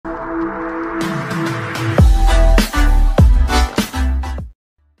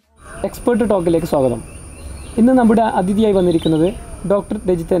Expert ടോക്കിലേക്ക് സ്വാഗതം. ഇന്ന് നമ്മുടെ അതിഥിയായി വന്നിരിക്കുന്നത് ഡോക്ടർ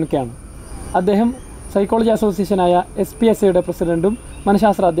രജിതനൊക്കെയാണ്. അദ്ദേഹം സൈക്കോളജി അസോസിയേഷനായ SPSAയുടെ പ്രസിഡൻറ്റും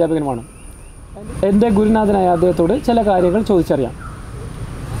മനഃശാസ്ത്ര അധ്യാപകനുമാണ്. എൻ്റെ ഗുരുനാഥനായ അദ്ദേഹത്തോട് ചില കാര്യങ്ങൾ ചോദിച്ചറിയാം.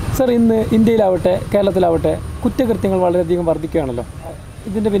 സർ, ഇന്ന് ഇന്ത്യയിലാവട്ടെ കേരളത്തിലാവട്ടെ കുറ്റകൃത്യങ്ങൾ വളരെയധികം വർദ്ധിക്കുകയാണല്ലോ.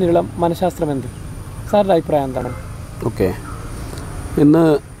 ഇതിൻ്റെ പിന്നിലുള്ള മനഃശാസ്ത്രം എന്ത്? സാറിൻ്റെ അഭിപ്രായം എന്താണ്? ഓക്കെ, ഇന്ന്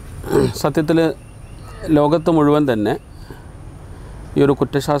സത്യത്തിൽ ലോകത്ത് മുഴുവൻ തന്നെ ഈ ഒരു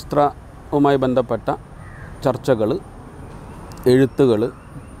കുറ്റശാസ്ത്രവുമായി ബന്ധപ്പെട്ട ചർച്ചകൾ, എഴുത്തുകൾ,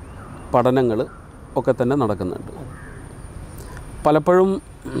 പഠനങ്ങൾ ഒക്കെ തന്നെ നടക്കുന്നുണ്ട്. പലപ്പോഴും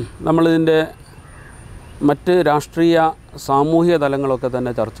നമ്മളിതിൻ്റെ മറ്റ് രാഷ്ട്രീയ സാമൂഹിക തലങ്ങളൊക്കെ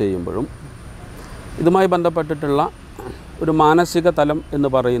തന്നെ ചർച്ച ചെയ്യുമ്പോഴും ഇതുമായി ബന്ധപ്പെട്ടിട്ടുള്ള ഒരു മാനസിക തലം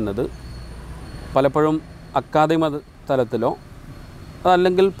എന്ന് പറയുന്നത് പലപ്പോഴും അക്കാദമിക തലത്തിലോ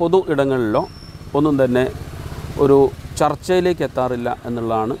അതല്ലെങ്കിൽ പൊതു ഇടങ്ങളിലോ ഒന്നും തന്നെ ഒരു ചർച്ചയിലേക്ക് എത്താറില്ല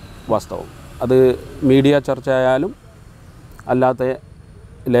എന്നുള്ളതാണ് വാസ്തവം. അത് മീഡിയ ചർച്ചയായാലും അല്ലാത്ത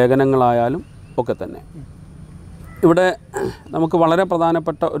ലേഖനങ്ങളായാലും ഒക്കെ തന്നെ. ഇവിടെ നമുക്ക് വളരെ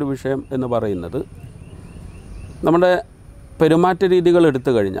പ്രധാനപ്പെട്ട ഒരു വിഷയം എന്ന് പറയുന്നത് നമ്മുടെ പെരുമാറ്റ രീതികൾ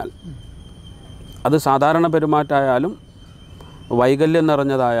എടുത്തു കഴിഞ്ഞാൽ അത് സാധാരണ പെരുമാറ്റമായാലും വൈകല്യം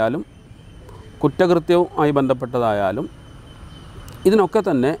നിറഞ്ഞതായാലും കുറ്റകൃത്യവുമായി ബന്ധപ്പെട്ടതായാലും ഇതിനൊക്കെ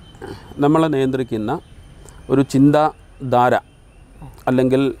തന്നെ നമ്മളെ നിയന്ത്രിക്കുന്ന ഒരു ചിന്താധാര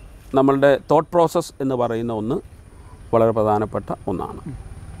അല്ലെങ്കിൽ നമ്മളുടെ തോട്ട് പ്രോസസ്സ് എന്ന് പറയുന്ന ഒന്ന് വളരെ പ്രധാനപ്പെട്ട ഒന്നാണ്.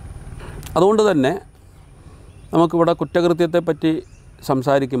 അതുകൊണ്ട് തന്നെ നമുക്കിവിടെ കുറ്റകൃത്യത്തെപ്പറ്റി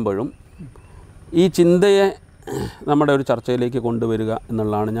സംസാരിക്കുമ്പോഴും ഈ ചിന്തയെ നമ്മുടെ ഒരു ചർച്ചയിലേക്ക് കൊണ്ടുവരിക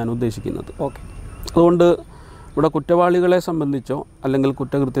എന്നുള്ളതാണ് ഞാൻ ഉദ്ദേശിക്കുന്നത്. ഓക്കെ, അതുകൊണ്ട് ഇവിടെ കുറ്റവാളികളെ സംബന്ധിച്ചോ അല്ലെങ്കിൽ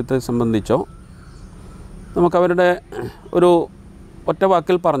കുറ്റകൃത്യത്തെ സംബന്ധിച്ചോ നമുക്കവരുടെ ഒരു ഒറ്റ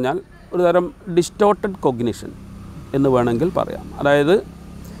വാക്കിൽ പറഞ്ഞാൽ ഒരു തരം ഡിസ്റ്റോർട്ടഡ് കോഗ്നിഷൻ എന്ന് വേണമെങ്കിൽ പറയാം. അതായത്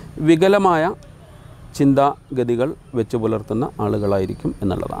വികലമായ ചിന്താഗതികൾ വെച്ച് പുലർത്തുന്ന ആളുകളായിരിക്കും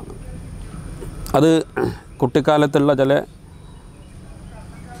എന്നുള്ളതാണ്. അത് കുട്ടിക്കാലത്തുള്ള ചില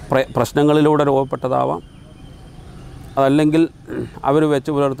പ്രശ്നങ്ങളിലൂടെ രൂപപ്പെട്ടതാവാം, അതല്ലെങ്കിൽ അവർ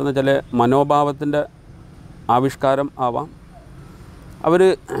വെച്ച് പുലർത്തുന്ന ചില മനോഭാവത്തിൻ്റെ ആവിഷ്കാരം ആവാം, അവർ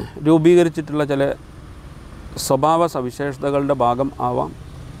രൂപീകരിച്ചിട്ടുള്ള ചില സ്വഭാവ സവിശേഷതകളുടെ ഭാഗം ആവാം,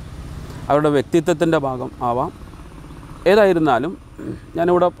 അവരുടെ വ്യക്തിത്വത്തിൻ്റെ ഭാഗം ആവാം. ഏതായിരുന്നാലും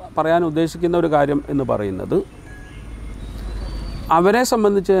ഞാനിവിടെ പറയാൻ ഉദ്ദേശിക്കുന്ന ഒരു കാര്യം എന്ന് പറയുന്നത് അവരെ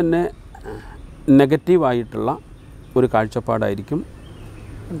സംബന്ധിച്ച് തന്നെ നെഗറ്റീവായിട്ടുള്ള ഒരു കാഴ്ചപ്പാടായിരിക്കും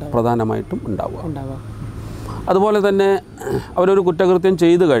പ്രധാനമായിട്ടും ഉണ്ടാവുക. അതുപോലെ തന്നെ അവരൊരു കുറ്റകൃത്യം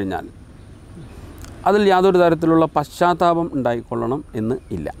ചെയ്തു കഴിഞ്ഞാൽ അതിൽ യാതൊരു തരത്തിലുള്ള പശ്ചാത്താപം ഉണ്ടായിക്കൊള്ളണം എന്ന്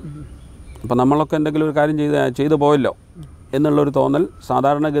ഇല്ല. അപ്പോൾ നമ്മളൊക്കെ എന്തെങ്കിലും ഒരു കാര്യം ചെയ്തു പോയല്ലോ എന്നുള്ളൊരു തോന്നൽ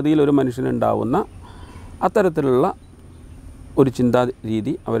സാധാരണഗതിയിൽ ഒരു മനുഷ്യനുണ്ടാവുന്ന അത്തരത്തിലുള്ള ഒരു ചിന്താ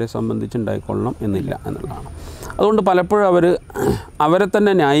രീതി അവരെ സംബന്ധിച്ചുണ്ടായിക്കൊള്ളണം എന്നില്ല എന്നുള്ളതാണ്. അതുകൊണ്ട് പലപ്പോഴും അവരെ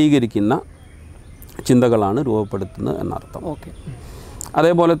തന്നെ ന്യായീകരിക്കുന്ന ചിന്തകളാണ് രൂപപ്പെടുത്തുന്നത് എന്നർത്ഥം. ഓക്കെ,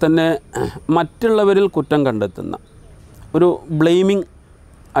 അതേപോലെ തന്നെ മറ്റുള്ളവരിൽ കുറ്റം കണ്ടെത്തുന്ന ഒരു ബ്ലെയിമിങ്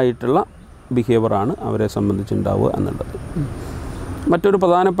ആയിട്ടുള്ള ബിഹേവിയറാണ് അവരെ സംബന്ധിച്ചുണ്ടാവുക എന്നുള്ളത്. മറ്റൊരു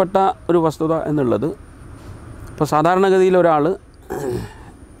പ്രധാനപ്പെട്ട ഒരു വസ്തുത എന്നുള്ളത്, ഇപ്പോൾ സാധാരണഗതിയിൽ ഒരാൾ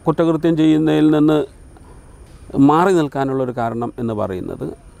കുറ്റകൃത്യം ചെയ്യുന്നതിൽ നിന്ന് മാറി നിൽക്കാനുള്ളൊരു കാരണം എന്ന് പറയുന്നത്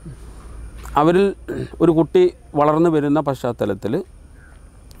അവരിൽ ഒരു കുട്ടി വളർന്നു വരുന്ന പശ്ചാത്തലത്തിൽ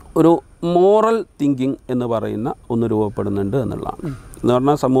ഒരു മോറൽ തിങ്കിങ് എന്ന് പറയുന്ന ഒന്ന് രൂപപ്പെടുന്നുണ്ട് എന്നുള്ളതാണ്. എന്ന്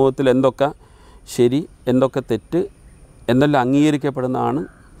പറഞ്ഞാൽ സമൂഹത്തിൽ എന്തൊക്കെ ശരി, എന്തൊക്കെ തെറ്റ്, എന്തെല്ലാം അംഗീകരിക്കപ്പെടുന്നതാണ്,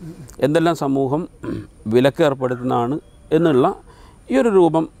 എന്തെല്ലാം സമൂഹം വിലക്ക് ഏർപ്പെടുത്തുന്നതാണ് എന്നുള്ള ഈ ഒരു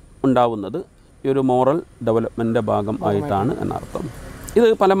രൂപം ഉണ്ടാവുന്നത് ഈ ഒരു മോറൽ ഡെവലപ്മെൻറ്റിൻ്റെ ഭാഗം ആയിട്ടാണ് എന്നർത്ഥം. ഇത്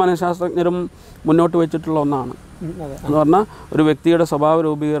പല മനഃശാസ്ത്രജ്ഞരും മുന്നോട്ട് വെച്ചിട്ടുള്ള ഒന്നാണ്. എന്ന് പറഞ്ഞാൽ ഒരു വ്യക്തിയുടെ സ്വഭാവ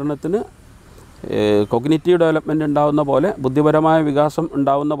രൂപീകരണത്തിന് കോഗ്നിറ്റീവ് ഡെവലപ്മെൻറ്റ് ഉണ്ടാകുന്ന പോലെ, ബുദ്ധിപരമായ വികാസം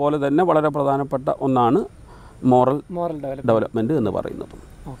ഉണ്ടാകുന്ന പോലെ തന്നെ വളരെ പ്രധാനപ്പെട്ട ഒന്നാണ് മോറൽ ഡെവലപ്മെൻറ്റ് എന്ന് പറയുന്നത്.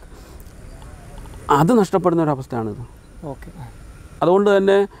 അത് നഷ്ടപ്പെടുന്ന ഒരവസ്ഥയാണിത്. അതുകൊണ്ട്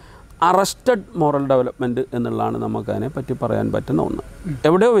തന്നെ അറസ്റ്റഡ് മോറൽ ഡെവലപ്മെൻറ്റ് എന്നുള്ളതാണ് നമുക്കതിനെ പറ്റി പറയാൻ പറ്റുന്ന ഒന്ന്.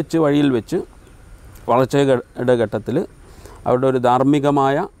 എവിടെയോ വെച്ച്, വഴിയിൽ വെച്ച്, വളർച്ചയുടെ ഘട്ടത്തിൽ അവരുടെ ഒരു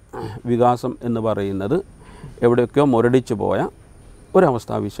ധാർമ്മികമായ വികാസം എന്ന് പറയുന്നത് എവിടെയൊക്കെയോ മുരടിച്ചു പോയ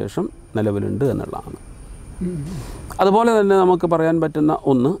ഒരവസ്ഥാവിശേഷം നിലവിലുണ്ട് എന്നുള്ളതാണ്. അതുപോലെ തന്നെ നമുക്ക് പറയാൻ പറ്റുന്ന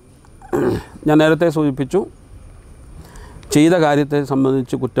ഒന്ന്, ഞാൻ നേരത്തെ സൂചിപ്പിച്ചു, ചെയ്ത കാര്യത്തെ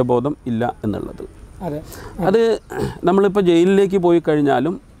സംബന്ധിച്ച് കുറ്റബോധം ഇല്ല എന്നുള്ളത്. അത് നമ്മളിപ്പോൾ ജയിലിലേക്ക് പോയി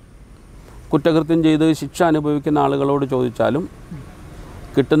കഴിഞ്ഞാലും കുറ്റകൃത്യം ചെയ്ത് ശിക്ഷ അനുഭവിക്കുന്ന ആളുകളോട് ചോദിച്ചാലും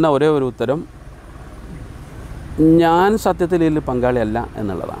കിട്ടുന്ന ഒരേ ഒരു ഉത്തരം ഞാൻ സത്യത്തിൽ ഇതിൽ പങ്കാളിയല്ല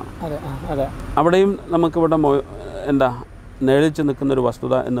എന്നുള്ളതാണ്. അവിടെയും നമുക്കിവിടെ നിഴലിച്ച് നിൽക്കുന്നൊരു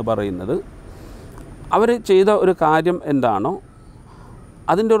വസ്തുത എന്ന് പറയുന്നത് അവർ ചെയ്ത ഒരു കാര്യം എന്താണോ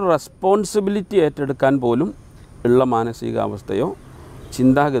അതിൻ്റെ ഒരു റെസ്പോൺസിബിലിറ്റി ഏറ്റെടുക്കാൻ പോലും ഉള്ള മാനസികാവസ്ഥയോ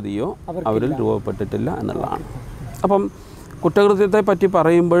ചിന്താഗതിയോ അവരിൽ രൂപപ്പെട്ടിട്ടില്ല എന്നുള്ളതാണ്. അപ്പം കുറ്റകൃത്യത്തെ പറ്റി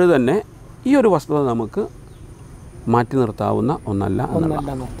പറയുമ്പോൾ തന്നെ ഈ ഒരു വസ്തുത നമുക്ക് മാറ്റി നിർത്താവുന്ന ഒന്നല്ല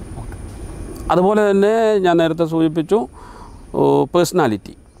എന്നുള്ളതാണ്. അതുപോലെ തന്നെ ഞാൻ നേരത്തെ സൂചിപ്പിച്ചു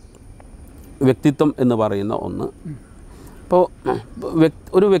പേഴ്സണാലിറ്റി, വ്യക്തിത്വം എന്ന് പറയുന്ന ഒന്ന്. ഇപ്പോൾ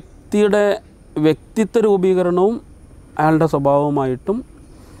ഒരു വ്യക്തിയുടെ വ്യക്തിത്വ രൂപീകരണവും അയാളുടെ സ്വഭാവവുമായിട്ടും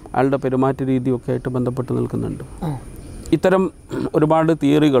അയാളുടെ പെരുമാറ്റ രീതിയൊക്കെ ആയിട്ട് ബന്ധപ്പെട്ട് നിൽക്കുന്നുണ്ട്. ഇത്തരം ഒരുപാട്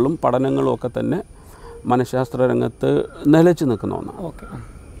തിയറികളും പഠനങ്ങളും ഒക്കെ തന്നെ മനഃശാസ്ത്ര രംഗത്ത് നിലച്ച് നിൽക്കുന്ന ഒന്നാണ്.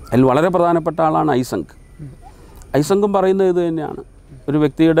 അതിൽ വളരെ പ്രധാനപ്പെട്ട ആളാണ് ഐസങ്കും പറയുന്നത് ഇത് തന്നെയാണ്. ഒരു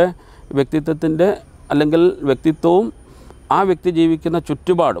വ്യക്തിയുടെ വ്യക്തിത്വത്തിൻ്റെ അല്ലെങ്കിൽ വ്യക്തിത്വവും ആ വ്യക്തി ജീവിക്കുന്ന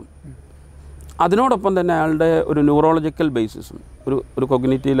ചുറ്റുപാടും അതിനോടൊപ്പം തന്നെ അയാളുടെ ഒരു ന്യൂറോളജിക്കൽ ബേസിസും ഒരു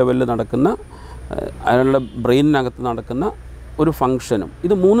കൊഗ്നിറ്റീവ് ലെവലിൽ നടക്കുന്ന അയാളുടെ ബ്രെയിനിനകത്ത് നടക്കുന്ന ഒരു ഫങ്ഷനും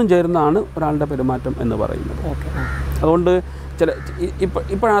ഇത് മൂന്നും ചേർന്നാണ് ഒരാളുടെ പെരുമാറ്റം എന്ന് പറയുന്നത്. അതുകൊണ്ട്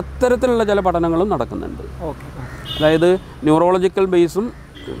ഇപ്പോൾ അത്തരത്തിലുള്ള ചില പഠനങ്ങളും നടക്കുന്നുണ്ട്. അതായത് ന്യൂറോളജിക്കൽ ബേസും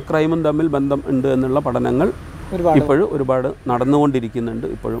ക്രൈമും തമ്മിൽ ബന്ധം ഉണ്ട് എന്നുള്ള പഠനങ്ങൾ ഇപ്പോഴും ഒരുപാട് നടന്നുകൊണ്ടിരിക്കുന്നുണ്ട്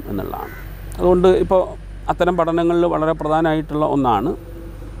ഇപ്പോഴും എന്നുള്ളതാണ്. അതുകൊണ്ട് ഇപ്പോൾ അത്തരം പഠനങ്ങളിൽ വളരെ പ്രധാനമായിട്ടുള്ള ഒന്നാണ്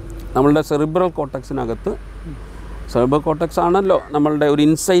നമ്മളുടെ സെറിബ്രൽ കോർട്ടക്സിനകത്ത്. സെറിബ്രൽ കോർട്ടക്സ് ആണല്ലോ നമ്മളുടെ ഒരു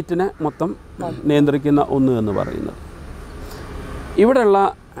ഇൻസൈറ്റിനെ മൊത്തം നിയന്ത്രിക്കുന്ന ഒന്ന് എന്ന് പറയുന്നത്. ഇവിടെയുള്ള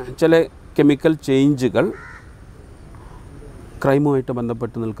ചില കെമിക്കൽ ചേഞ്ചുകൾ ക്രൈമുമായിട്ട്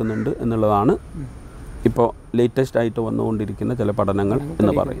ബന്ധപ്പെട്ട് നിൽക്കുന്നുണ്ട് എന്നുള്ളതാണ് ഇപ്പോൾ ലേറ്റസ്റ്റ് ആയിട്ട് വന്നുകൊണ്ടിരിക്കുന്ന ചില പഠനങ്ങൾ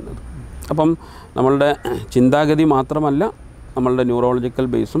എന്ന് പറയുന്നത്. അപ്പം നമ്മളുടെ ചിന്താഗതി മാത്രമല്ല നമ്മളുടെ ന്യൂറോളജിക്കൽ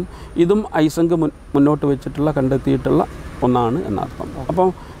ബേസും ഇതും ഐസങ്ക് മുന്നോട്ട് വെച്ചിട്ടുള്ള കണ്ടെത്തിയിട്ടുള്ള ഒന്നാണ് എന്നർത്ഥം. അപ്പം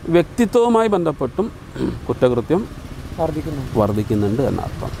വ്യക്തിത്വവുമായി ബന്ധപ്പെട്ടും കുറ്റകൃത്യം വർദ്ധിക്കുന്നുണ്ട്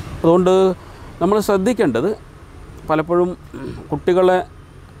എന്നർത്ഥം. അതുകൊണ്ട് നമ്മൾ ശ്രദ്ധിക്കേണ്ടത് പലപ്പോഴും കുട്ടികളെ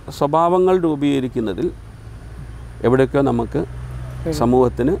സ്വഭാവങ്ങൾ രൂപീകരിക്കുന്നതിൽ എവിടെയൊക്കെയോ നമുക്ക്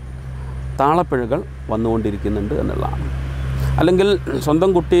സമൂഹത്തിന് താളപ്പിഴകൾ വന്നുകൊണ്ടിരിക്കുന്നുണ്ട് എന്നുള്ളതാണ്. അല്ലെങ്കിൽ സ്വന്തം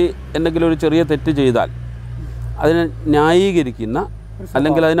കുട്ടി എന്തെങ്കിലും ഒരു ചെറിയ തെറ്റ് ചെയ്താൽ അതിനെ ന്യായീകരിക്കുന്ന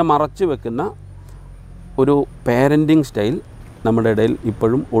അല്ലെങ്കിൽ അതിനെ മറച്ചു വെക്കുന്ന ഒരു പാരൻറ്റിങ് സ്റ്റൈൽ നമ്മുടെ ഇടയിൽ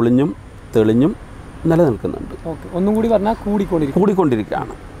ഇപ്പോഴും ഒളിഞ്ഞും തെളിഞ്ഞും നിലനിൽക്കുന്നുണ്ട്. ഒന്നും കൂടി പറഞ്ഞാൽ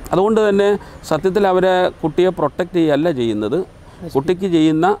കൂടിക്കൊണ്ടിരിക്കുകയാണ്. അതുകൊണ്ട് തന്നെ സത്യത്തിൽ അവരെ കുട്ടിയെ പ്രൊട്ടക്റ്റ് ചെയ്യല്ല ചെയ്യുന്നത്, കുട്ടിക്ക്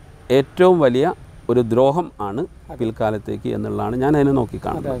ചെയ്യുന്ന ഏറ്റവും വലിയ ഒരു ദ്രോഹം ആണ് പിൽക്കാലത്തേക്ക് എന്നുള്ളതാണ് ഞാൻ അതിനെ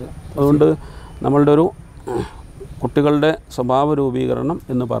നോക്കിക്കാണുന്നത്. അതുകൊണ്ട് നമ്മളുടെ ഒരു കുട്ടികളുടെ സ്വഭാവ രൂപീകരണം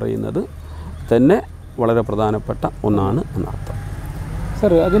എന്ന് പറയുന്നത് തന്നെ വളരെ പ്രധാനപ്പെട്ട ഒന്നാണ് എന്നർത്ഥം.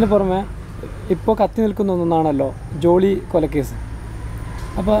 സർ, അതിന് പുറമെ ഇപ്പോൾ കത്തി നിൽക്കുന്ന ഒന്നാണല്ലോ ജോളി കൊലക്കേസ്.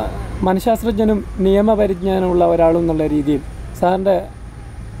 അപ്പോൾ മനഃശാസ്ത്രജ്ഞനും നിയമപരിജ്ഞാനമുള്ള ഒരാളും എന്നുള്ള രീതിയിൽ സാറിൻ്റെ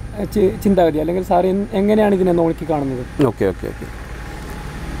ചിന്താഗതി അല്ലെങ്കിൽ സാർ എങ്ങനെയാണ് ഇതിനെ നോക്കി കാണുന്നത്? ഓക്കെ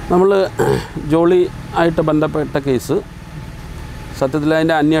നമ്മൾ ജോളി ആയിട്ട് ബന്ധപ്പെട്ട കേസ് സത്യത്തിൽ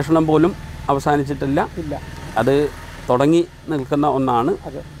അതിൻ്റെ അന്വേഷണം പോലും അവസാനിച്ചിട്ടില്ല. അത് തുടങ്ങി നിൽക്കുന്ന ഒന്നാണ്.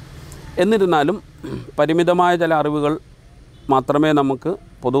 എന്നിരുന്നാലും പരിമിതമായ ചില അറിവുകൾ മാത്രമേ നമുക്ക്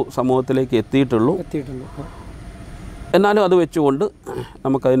പൊതു സമൂഹത്തിലേക്ക് എത്തിയിട്ടുള്ളൂ. എന്നാലും അത് വെച്ചുകൊണ്ട്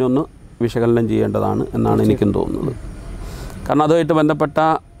നമുക്കതിനൊന്ന് വിശകലനം ചെയ്യേണ്ടതാണ് എന്നാണ് എനിക്കും തോന്നുന്നത്. കാരണം അതുമായിട്ട് ബന്ധപ്പെട്ട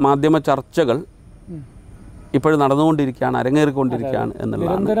മാധ്യമ ചർച്ചകൾ ഇപ്പോഴും നടന്നുകൊണ്ടിരിക്കുകയാണ്, അരങ്ങേറിക്കൊണ്ടിരിക്കുകയാണ്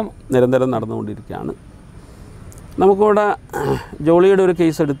എന്നുള്ളതാണ്. നിരന്തരം നടന്നുകൊണ്ടിരിക്കുകയാണ്. നമുക്കിവിടെ ജോളിയുടെ ഒരു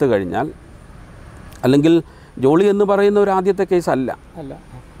കേസ് എടുത്തു കഴിഞ്ഞാൽ, അല്ലെങ്കിൽ ജോളി എന്ന് പറയുന്ന ഒരു ആദ്യത്തെ കേസല്ല,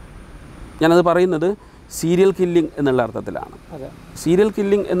 ഞാനത് പറയുന്നത് സീരിയൽ കില്ലിംഗ് എന്നുള്ള അർത്ഥത്തിലാണ്. സീരിയൽ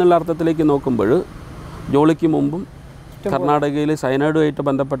കില്ലിംഗ് എന്നുള്ള അർത്ഥത്തിലേക്ക് നോക്കുമ്പോൾ ജോളിക്ക് മുമ്പും കർണാടകയിൽ സയനൈഡുമായിട്ട്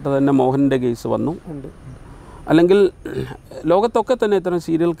ബന്ധപ്പെട്ട തന്നെ മോഹൻ്റെ കേസ് വന്നു. അല്ലെങ്കിൽ ലോകത്തൊക്കെ തന്നെ ഇത്തരം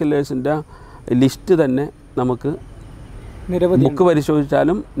സീരിയൽ കില്ലേഴ്സിൻ്റെ ലിസ്റ്റ് തന്നെ നമുക്ക് ബുക്ക്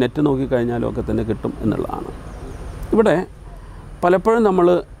പരിശോധിച്ചാലും നെറ്റ് നോക്കിക്കഴിഞ്ഞാലും ഒക്കെ തന്നെ കിട്ടും എന്നുള്ളതാണ്. ഇവിടെ പലപ്പോഴും നമ്മൾ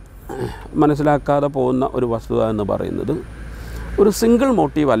മനസ്സിലാക്കാതെ പോകുന്ന ഒരു വസ്തുത എന്ന് പറയുന്നത് ഒരു സിംഗിൾ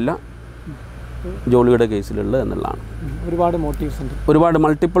മോട്ടീവല്ല ജോളിയുടെ കേസിലുള്ളത് എന്നുള്ളതാണ്. ഒരുപാട്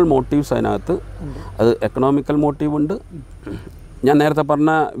മൾട്ടിപ്പിൾ മോട്ടീവ്സ് അതിനകത്ത്. അത് എക്കണോമിക്കൽ മോട്ടീവുണ്ട്. ഞാൻ നേരത്തെ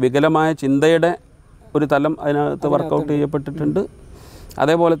പറഞ്ഞ വികലമായ ചിന്തയുടെ ഒരു തലം അതിനകത്ത് വർക്കൗട്ട് ചെയ്യപ്പെട്ടിട്ടുണ്ട്.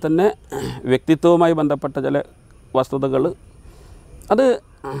 അതേപോലെ തന്നെ വ്യക്തിത്വവുമായി ബന്ധപ്പെട്ട ചില വസ്തുതകൾ, അത്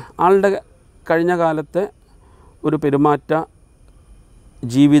ആളുടെ കഴിഞ്ഞ കാലത്തെ ഒരു പെരുമാറ്റ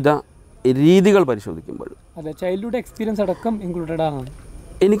ജീവിത രീതികൾ പരിശോധിക്കുമ്പോൾ ചൈൽഡ്ഹുഡ് എക്സ്പീരിയൻസ് അടക്കം ഇൻക്ലൂഡഡ് ആണ്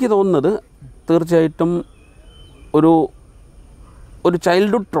എനിക്ക് തോന്നുന്നത്. തീർച്ചയായിട്ടും ഒരു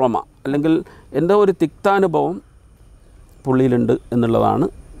ചൈൽഡ്ഹുഡ് ട്രോമ അല്ലെങ്കിൽ എന്തോ ഒരു തിക്താനുഭവം പുള്ളിയിലുണ്ട് എന്നുള്ളതാണ്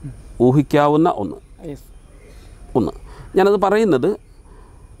ഊഹിക്കാവുന്ന ഒന്ന്. ഞാനത് പറയുന്നത്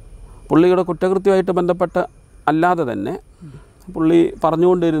പുള്ളിയുടെ കുറ്റകൃത്യമായിട്ട് ബന്ധപ്പെട്ട അല്ലാതെ തന്നെ പുള്ളി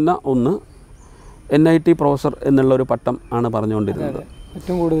പറഞ്ഞുകൊണ്ടിരുന്ന ഒന്ന് NIT പ്രൊഫസർ എന്നുള്ളൊരു പട്ടം ആണ് പറഞ്ഞുകൊണ്ടിരുന്നത്.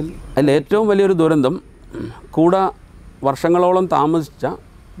 ഏറ്റവും കൂടുതൽ അതിൽ ഏറ്റവും വലിയൊരു ദുരന്തം കൂടെ വർഷങ്ങളോളം താമസിച്ച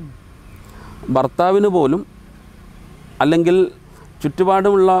ഭർത്താവിന് പോലും അല്ലെങ്കിൽ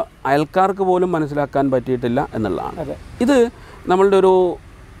ചുറ്റുപാടുമുള്ള അയൽക്കാർക്ക് പോലും മനസ്സിലാക്കാൻ പറ്റിയിട്ടില്ല എന്നുള്ളതാണ്. ഇത് നമ്മളുടെ ഒരു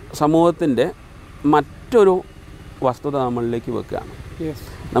സമൂഹത്തിൻ്റെ മറ്റൊരു വസ്തുത നമ്മളിലേക്ക് വെക്കുകയാണ്.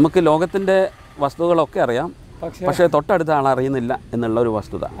 നമുക്ക് ലോകത്തിൻ്റെ വസ്തുതകളൊക്കെ അറിയാം, പക്ഷേ തൊട്ടടുത്ത ആൾ അറിയുന്നില്ല എന്നുള്ള ഒരു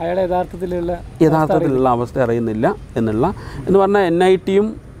വസ്തുത, യഥാർത്ഥത്തിലുള്ള അവസ്ഥ അറിയുന്നില്ല എന്ന് പറഞ്ഞാൽ NITയും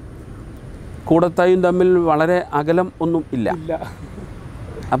കൂടത്തായും തമ്മിൽ വളരെ അകലം ഒന്നും ഇല്ല.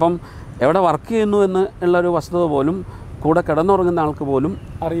 അപ്പം എവിടെ വർക്ക് ചെയ്യുന്നു എന്നുള്ളൊരു വസ്തുത പോലും കൂടെ കിടന്നുറങ്ങുന്ന ആൾക്ക് പോലും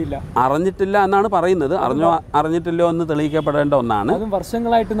അറിഞ്ഞിട്ടില്ല എന്നാണ് പറയുന്നത്. അറിഞ്ഞിട്ടില്ലോ എന്ന് തെളിയിക്കപ്പെടേണ്ട ഒന്നാണ്.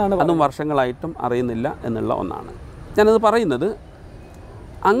 അതും വർഷങ്ങളായിട്ടും അറിയുന്നില്ല എന്നുള്ള ഒന്നാണ്. ഞാനത് പറയുന്നത്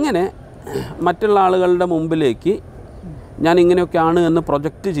അങ്ങനെ മറ്റുള്ള ആളുകളുടെ മുമ്പിലേക്ക് ഞാൻ ഇങ്ങനെയൊക്കെയാണ് എന്ന്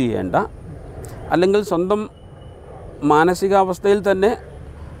പ്രൊജക്റ്റ് ചെയ്യേണ്ട, അല്ലെങ്കിൽ സ്വന്തം മാനസികാവസ്ഥയിൽ തന്നെ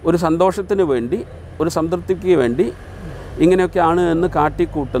ഒരു സന്തോഷത്തിന് വേണ്ടി, ഒരു സംതൃപ്തിക്ക് വേണ്ടി ഇങ്ങനെയൊക്കെയാണ് എന്ന്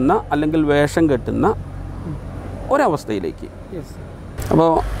കാട്ടിക്കൂട്ടുന്ന അല്ലെങ്കിൽ വേഷം കെട്ടുന്ന ഒരവസ്ഥയിലേക്ക്. അപ്പോൾ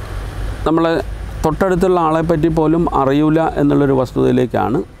നമ്മളെ തൊട്ടടുത്തുള്ള ആളെപ്പറ്റി പോലും അറിയില്ല എന്നുള്ളൊരു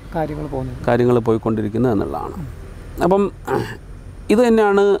വസ്തുതയിലേക്കാണ് കാര്യങ്ങൾ പോയിക്കൊണ്ടിരിക്കുന്നത് എന്നുള്ളതാണ്. അപ്പം ഇത്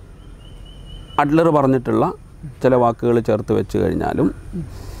തന്നെയാണ് അഡ്ലർ പറഞ്ഞിട്ടുള്ള ചില വാക്കുകൾ ചേർത്ത് വെച്ച് കഴിഞ്ഞാലും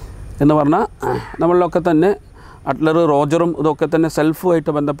എന്ന് പറഞ്ഞാൽ നമ്മളിലൊക്കെ തന്നെ അഡ്ലർ, റോജറും ഇതൊക്കെ തന്നെ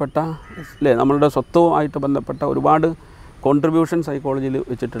സെൽഫുമായിട്ട് ബന്ധപ്പെട്ട അല്ലേ, നമ്മളുടെ സ്വത്വമായിട്ട് ബന്ധപ്പെട്ട ഒരുപാട് കോൺട്രിബ്യൂഷൻ സൈക്കോളജിയിൽ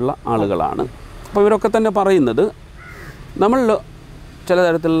വെച്ചിട്ടുള്ള ആളുകളാണ്. അപ്പോൾ ഇവരൊക്കെ തന്നെ പറയുന്നത് നമ്മളിൽ ചില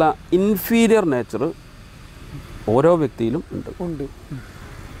തരത്തിലുള്ള ഇൻഫീരിയർ നേച്ചർ ഓരോ വ്യക്തിയിലും ഉണ്ട്.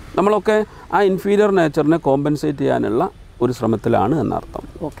 നമ്മളൊക്കെ ആ ഇൻഫീരിയർ നേച്ചറിനെ കോമ്പൻസേറ്റ് ചെയ്യാനുള്ള ഒരു ശ്രമത്തിലാണ് എന്നർത്ഥം.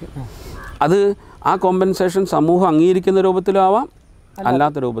 അത് ആ കോമ്പൻസേഷൻ സമൂഹം അംഗീകരിക്കുന്ന രൂപത്തിലും ആവാം,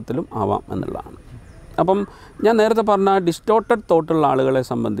 അല്ലാത്ത രൂപത്തിലും ആവാം എന്നുള്ളതാണ്. അപ്പം ഞാൻ നേരത്തെ പറഞ്ഞ ഡിസ്റ്റോർട്ടഡ് തോട്ടുള്ള ആളുകളെ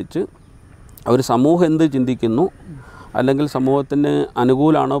സംബന്ധിച്ച് അവർ സമൂഹം എന്ത് ചിന്തിക്കുന്നു, അല്ലെങ്കിൽ സമൂഹത്തിന്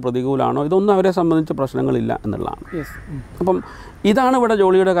അനുകൂലമാണോ പ്രതികൂലമാണോ, ഇതൊന്നും അവരെ സംബന്ധിച്ച് പ്രശ്നങ്ങളില്ല എന്നുള്ളതാണ്. അപ്പം ഇതാണ് ഇവിടെ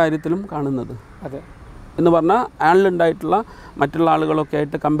ജോളിയുടെ കാര്യത്തിലും കാണുന്നത്. എന്ന് പറഞ്ഞാൽ അയാളിലുണ്ടായിട്ടുള്ള മറ്റുള്ള ആളുകളൊക്കെ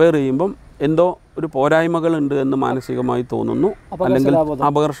ആയിട്ട് കമ്പയർ ചെയ്യുമ്പം എന്തോ ഒരു പോരായ്മകളുണ്ട് എന്ന് മാനസികമായി തോന്നുന്നു, അല്ലെങ്കിൽ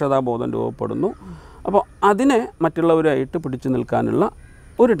അപകർഷതാബോധം രൂപപ്പെടുന്നു. അപ്പോൾ അതിനെ മറ്റുള്ളവരായിട്ട് പിടിച്ചു നിൽക്കാനുള്ള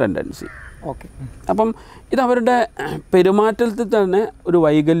ഒരു ടെൻഡൻസി. അപ്പം ഇതവരുടെ പെരുമാറ്റത്തിൽ തന്നെ ഒരു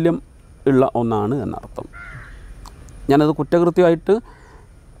വൈകല്യം ഉള്ള ഒന്നാണ് എന്നർത്ഥം. ഞാനത് കുറ്റകൃത്യമായിട്ട്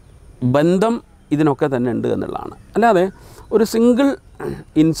ബന്ധം ഇതിനൊക്കെ തന്നെ ഉണ്ട് എന്നുള്ളതാണ്. അല്ലാതെ ഒരു സിംഗിൾ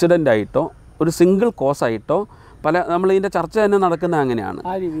ഇൻസിഡൻ്റായിട്ടോ ഒരു സിംഗിൾ കോസായിട്ടോ നമ്മളിതിൻ്റെ ചർച്ച തന്നെ നടക്കുന്നത് അങ്ങനെയാണ്.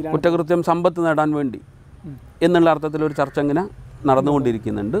 കുറ്റകൃത്യം സമ്പത്ത് നേടാൻ വേണ്ടി എന്നുള്ള അർത്ഥത്തിലൊരു ചർച്ച ഇങ്ങനെ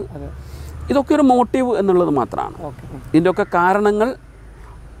നടന്നുകൊണ്ടിരിക്കുന്നുണ്ട്. ഇതൊക്കെ ഒരു മോട്ടീവ് എന്നുള്ളത് മാത്രമാണ്. ഇതിൻ്റെയൊക്കെ കാരണങ്ങൾ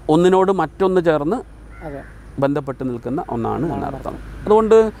ഒന്നിനോട് മറ്റൊന്ന് ചേർന്ന് ബന്ധപ്പെട്ട് നിൽക്കുന്ന ഒന്നാണ് എന്നർത്ഥം.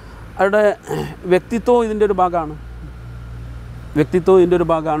 അതുകൊണ്ട് അവരുടെ വ്യക്തിത്വം ഇതിൻ്റെ ഒരു ഭാഗമാണ്.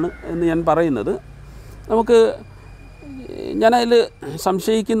 എന്ന് ഞാൻ പറയുന്നത്, ഞാനതിൽ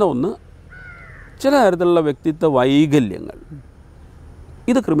സംശയിക്കുന്ന ഒന്ന്, ചില തരത്തിലുള്ള വ്യക്തിത്വ വൈകല്യങ്ങൾ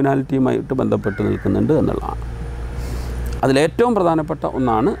ഇത് ക്രിമിനാലിറ്റിയുമായിട്ട് ബന്ധപ്പെട്ട് നിൽക്കുന്നുണ്ട് എന്നുള്ളതാണ്. അതിലേറ്റവും പ്രധാനപ്പെട്ട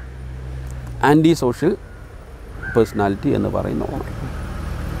ഒന്നാണ് ആൻറ്റി സോഷ്യൽ പേഴ്സണാലിറ്റി എന്ന് പറയുന്ന ഒന്ന്.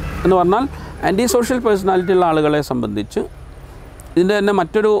 എന്ന് പറഞ്ഞാൽ ആൻറ്റി സോഷ്യൽ പേഴ്സണാലിറ്റി ഉള്ള ആളുകളെ സംബന്ധിച്ച് ഇതിൻ്റെ തന്നെ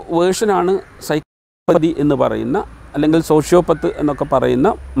മറ്റൊരു വേർഷനാണ് സൈക്കോപതി എന്ന് പറയുന്ന, അല്ലെങ്കിൽ സോഷ്യോപത്ത് എന്നൊക്കെ പറയുന്ന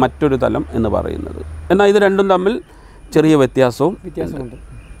മറ്റൊരു തലം എന്ന് പറയുന്നത്. എന്നാൽ ഇത് രണ്ടും തമ്മിൽ ചെറിയ വ്യത്യാസമുണ്ട്.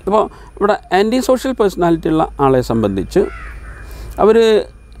 അപ്പോൾ ഇവിടെ ആൻറ്റി സോഷ്യൽ പേഴ്സണാലിറ്റി ഉള്ള ആളെ സംബന്ധിച്ച് അവർ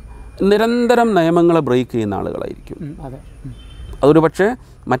നിരന്തരം നിയമങ്ങളെ ബ്രേക്ക് ചെയ്യുന്ന ആളുകളായിരിക്കും. അതൊരു പക്ഷേ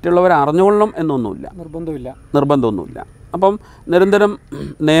മറ്റുള്ളവരെ അറിഞ്ഞുകൊള്ളണം എന്നൊന്നുമില്ല, നിർബന്ധമൊന്നുമില്ല. അപ്പം നിരന്തരം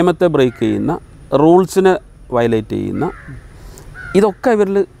നിയമത്തെ ബ്രേക്ക് ചെയ്യുന്ന, റൂൾസിനെ വയലേറ്റ് ചെയ്യുന്ന, ഇതൊക്കെ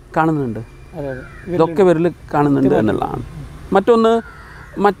ഇവരിൽ കാണുന്നുണ്ട് എന്നുള്ളതാണ്. മറ്റൊന്ന്,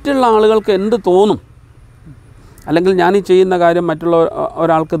 മറ്റുള്ള ആളുകൾക്ക് എന്ത് തോന്നും, അല്ലെങ്കിൽ ഞാൻ ഈ ചെയ്യുന്ന കാര്യം മറ്റുള്ള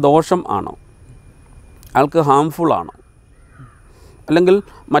ഒരാൾക്ക് ദോഷം ആണോ, ആൾക്ക് ഹാംഫുൾ ആണോ, അല്ലെങ്കിൽ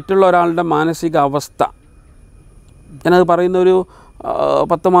മറ്റുള്ള ഒരാളുടെ മാനസിക അവസ്ഥ. ഞാനത് പറയുന്ന ഒരു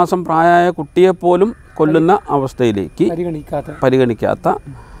 10 മാസം പ്രായമായ കുട്ടിയെപ്പോലും കൊല്ലുന്ന അവസ്ഥയിലേക്ക് പരിഗണിക്കാത്ത,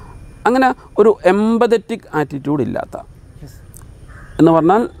 അങ്ങനെ ഒരു എംപതറ്റിക് ആറ്റിറ്റ്യൂഡ് ഇല്ലാത്ത, എന്ന്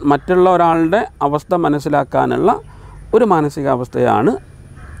പറഞ്ഞാൽ മറ്റുള്ള ഒരാളുടെ അവസ്ഥ മനസ്സിലാക്കാനുള്ള ഒരു മാനസികാവസ്ഥയാണ്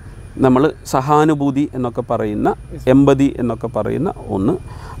നമ്മൾ സഹാനുഭൂതി എന്നൊക്കെ പറയുന്ന, എമ്പതി എന്നൊക്കെ പറയുന്ന ഒന്ന്.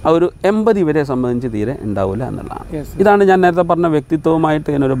 ആ ഒരു എമ്പതി ഇവരെ സംബന്ധിച്ച് തീരെ ഉണ്ടാവില്ല എന്നുള്ളതാണ്. ഇതാണ് ഞാൻ നേരത്തെ പറഞ്ഞ വ്യക്തിത്വവുമായിട്ട്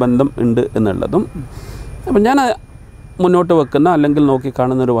ഇതിനൊരു ബന്ധം ഉണ്ട് എന്നുള്ളതും. അപ്പം ഞാൻ മുന്നോട്ട് വെക്കുന്ന അല്ലെങ്കിൽ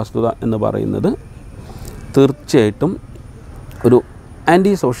നോക്കിക്കാണുന്നൊരു വസ്തുത എന്ന് പറയുന്നത് തീർച്ചയായിട്ടും ഒരു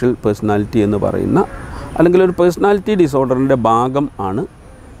ആൻറ്റി സോഷ്യൽ പേഴ്സണാലിറ്റി എന്ന് പറയുന്ന അല്ലെങ്കിൽ ഒരു പേഴ്സണാലിറ്റി ഡിസോർഡറിൻ്റെ ഭാഗം ആണ്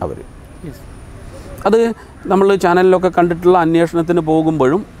അവർ. അത് നമ്മൾ ചാനലിലൊക്കെ കണ്ടിട്ടുള്ള അന്വേഷണത്തിന്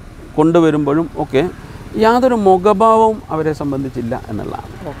പോകുമ്പോഴും കൊണ്ടുവരുമ്പോഴും ഒക്കെ യാതൊരു മുഖഭാവവും അവരെ സംബന്ധിച്ചില്ല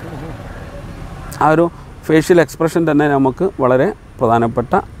എന്നുള്ളതാണ്. ആ ഒരു ഫേഷ്യൽ എക്സ്പ്രഷൻ തന്നെ നമുക്ക് വളരെ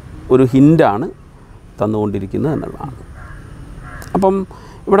പ്രധാനപ്പെട്ട ഒരു ഹിൻ്റാണ് തന്നുകൊണ്ടിരിക്കുന്നത് എന്നുള്ളതാണ്. അപ്പം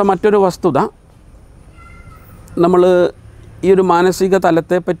ഇവിടെ മറ്റൊരു വസ്തുത, നമ്മൾ ഈ ഒരു മാനസിക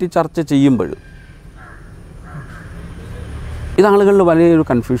തലത്തെപ്പറ്റി ചർച്ച ചെയ്യുമ്പോൾ ഇത് ആളുകളിൽ വലിയൊരു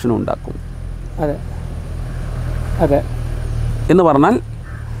കൺഫ്യൂഷൻ ഉണ്ടാക്കും. അതെ അതെ എന്ന് പറഞ്ഞാൽ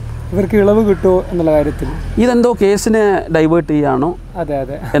ഇവർക്ക് ഇളവ് കിട്ടുമോ എന്നുള്ള കാര്യത്തിൽ ഇതെന്തോ കേസിനെ ഡൈവേർട്ട് ചെയ്യുകയാണോ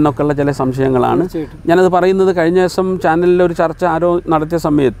എന്നൊക്കെയുള്ള ചില സംശയങ്ങളാണ്. ഞാനത് പറയുന്നത് കഴിഞ്ഞ ദിവസം ചാനലിലൊരു ചർച്ച ആരോ നടത്തിയ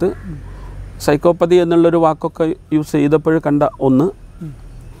സമയത്ത് സൈക്കോപ്പതി എന്നുള്ളൊരു വാക്കൊക്കെ യൂസ് ചെയ്തപ്പോൾ കണ്ട ഒന്ന്.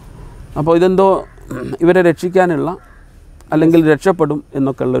 അപ്പോൾ ഇതെന്തോ ഇവരെ രക്ഷിക്കാനുള്ള അല്ലെങ്കിൽ രക്ഷപ്പെടും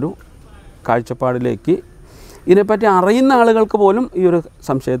എന്നൊക്കെയുള്ളൊരു കാഴ്ചപ്പാടിലേക്ക് ഇതിനെപ്പറ്റി അറിയുന്ന ആളുകൾക്ക് പോലും ഈ ഒരു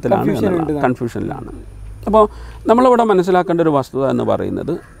സംശയത്തിലാണ്, കൺഫ്യൂഷനിലാണ്. അപ്പോൾ നമ്മളിവിടെ മനസ്സിലാക്കേണ്ട ഒരു വസ്തുത എന്ന്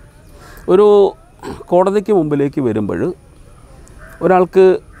പറയുന്നത്, ഒരു കോടതിക്ക് മുമ്പിലേക്ക് വരുമ്പോൾ ഒരാൾക്ക്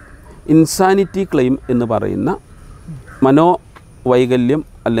ഇൻസാനിറ്റി ക്ലെയിം എന്ന് പറയുന്ന മനോവൈകല്യം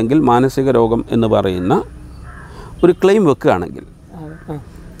അല്ലെങ്കിൽ മാനസിക രോഗം എന്ന് പറയുന്ന ഒരു ക്ലെയിം വെക്കുകയാണെങ്കിൽ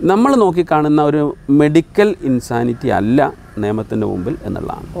നമ്മൾ നോക്കിക്കാണുന്ന ഒരു മെഡിക്കൽ ഇൻസാനിറ്റി അല്ല നിയമത്തിൻ്റെ മുമ്പിൽ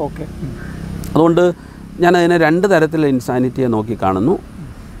എന്നുള്ളതാണ്. അതുകൊണ്ട് ഞാനതിനെ രണ്ട് തരത്തിലുള്ള ഇൻസാനിറ്റിയെ നോക്കിക്കാണുന്നു.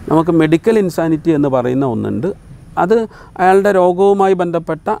 നമുക്ക് മെഡിക്കൽ ഇൻസാനിറ്റി എന്ന് പറയുന്ന ഒന്നുണ്ട്. അത് അയാളുടെ രോഗവുമായി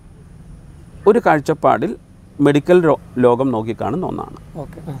ബന്ധപ്പെട്ട ഒരു കാഴ്ചപ്പാടിൽ മെഡിക്കൽ ലോകം നോക്കിക്കാണുന്ന ഒന്നാണ്.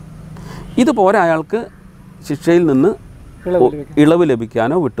 ഇതുപോലെ അയാൾക്ക് ശിക്ഷയിൽ നിന്ന് ഇളവ്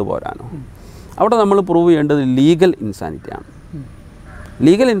ലഭിക്കാനോ വിട്ടുപോരാനോ. അവിടെ നമ്മൾ പ്രൂവ് ചെയ്യേണ്ടത് ലീഗൽ ഇൻസാനിറ്റിയാണ്.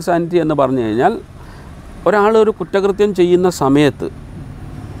 ലീഗൽ ഇൻസാനിറ്റി എന്ന് പറഞ്ഞു കഴിഞ്ഞാൽ ഒരാൾ ഒരു കുറ്റകൃത്യം ചെയ്യുന്ന സമയത്ത്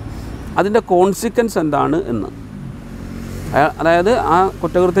അതിൻ്റെ കോൺസിക്വൻസ് എന്താണ് എന്ന്, അതായത് ആ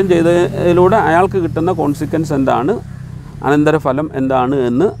കുറ്റകൃത്യം ചെയ്തതിലൂടെ അയാൾക്ക് കിട്ടുന്ന കോൺസിക്വൻസ് എന്താണ്, അനന്തരഫലം എന്താണ്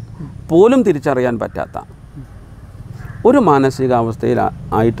എന്ന് പോലും തിരിച്ചറിയാൻ പറ്റാത്ത ഒരു മാനസികാവസ്ഥയിൽ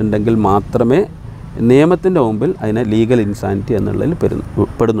ആയിട്ടുണ്ടെങ്കിൽ മാത്രമേ നിയമത്തിൻ്റെ മുമ്പിൽ അതിനെ ലീഗൽ ഇൻസാനിറ്റി എന്നുള്ളതിൽ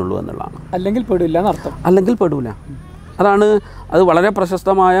പെടുന്നുള്ളൂ എന്നുള്ളതാണ്. അല്ലെങ്കിൽ പെടില്ല. അതാണ് അത് വളരെ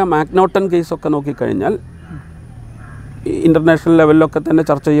പ്രശസ്തമായ മാക്നോട്ടൺ കേസൊക്കെ നോക്കിക്കഴിഞ്ഞാൽ ഇൻ്റർനാഷണൽ ലെവലിലൊക്കെ തന്നെ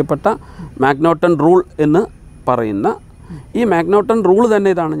ചർച്ച ചെയ്യപ്പെട്ട മാക്നോട്ടൺ റൂൾ എന്ന് പറയുന്ന ഈ മാക്നോട്ടൺ റൂൾ തന്നെ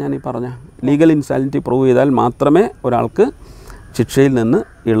ഇതാണ് ഞാൻ ഈ പറഞ്ഞ ലീഗൽ ഇൻസാനിറ്റി പ്രൂവ് ചെയ്താൽ മാത്രമേ ഒരാൾക്ക് ശിക്ഷയിൽ നിന്ന്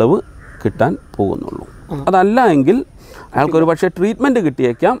ഇളവ് കിട്ടാൻ പോകുന്നുള്ളൂ. അതല്ല എങ്കിൽ അയാൾക്കൊരു പക്ഷേ ട്രീറ്റ്മെൻറ്റ്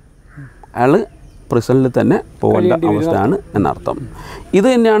കിട്ടിയേക്കാം, അയാൾ പ്രിസണിൽ തന്നെ പോകേണ്ട അവസ്ഥയാണ് എന്നർത്ഥം. ഇത്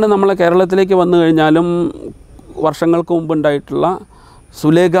തന്നെയാണ് നമ്മളെ കേരളത്തിലേക്ക് വന്നു കഴിഞ്ഞാലും വർഷങ്ങൾക്ക് മുമ്പുണ്ടായിട്ടുള്ള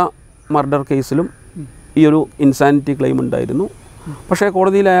സുലേഖ മർഡർ കേസിലും ഈ ഒരു ഇൻസാനിറ്റി ക്ലെയിം ഉണ്ടായിരുന്നു. പക്ഷേ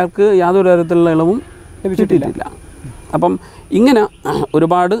കോടതിയിൽ അയാൾക്ക് യാതൊരു തരത്തിലുള്ള ഇളവും ലഭിച്ചിട്ടില്ല. അപ്പം ഇങ്ങനെ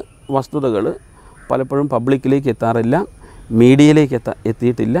ഒരുപാട് വസ്തുതകൾ പലപ്പോഴും പബ്ലിക്കിലേക്ക് എത്താറില്ല, മീഡിയയിലേക്ക്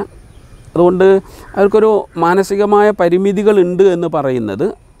എത്തിയിട്ടില്ല. അതുകൊണ്ട് അവർക്കൊരു മാനസികമായ പരിമിതികളുണ്ട് എന്ന് പറയുന്നത്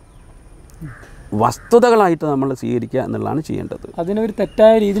വസ്തുതകളായിട്ട് നമ്മൾ സ്വീകരിക്കുക എന്നുള്ളതാണ് ചെയ്യേണ്ടത്. അതിനൊരു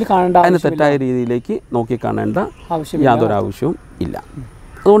തെറ്റായ രീതിയിൽ കാണേണ്ട, അതിന് തെറ്റായ രീതിയിലേക്ക് നോക്കിക്കാണേണ്ട യാതൊരു ആവശ്യവും ഇല്ല.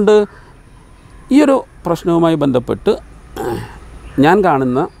 അതുകൊണ്ട് ഈ ഒരു പ്രശ്നവുമായി ബന്ധപ്പെട്ട് ഞാൻ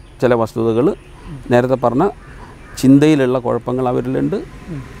കാണുന്ന ചില വസ്തുതകൾ നേരത്തെ പറഞ്ഞ ചിന്തയിലുള്ള കുഴപ്പങ്ങൾ അവരിലുണ്ട്,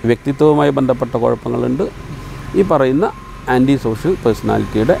 വ്യക്തിത്വവുമായി ബന്ധപ്പെട്ട കുഴപ്പങ്ങളുണ്ട്, ഈ പറയുന്ന ആൻറ്റി സോഷ്യൽ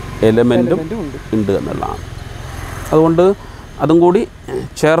പേഴ്സണാലിറ്റിയുടെ എലമെൻറ്റും ഉണ്ട് എന്നുള്ളതാണ്. അതുകൊണ്ട് അതും കൂടി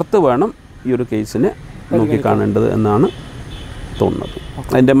ചേർത്ത് വേണം ഈ ഒരു കേസിനെ നോക്കിക്കാണേണ്ടത് എന്നാണ് തോന്നുന്നത്.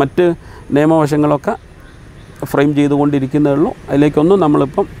 അതിൻ്റെ മറ്റ് നിയമവശങ്ങളൊക്കെ ഫ്രെയിം ചെയ്തുകൊണ്ടിരിക്കുന്നേ ഉള്ളൂ. അതിലേക്കൊന്നും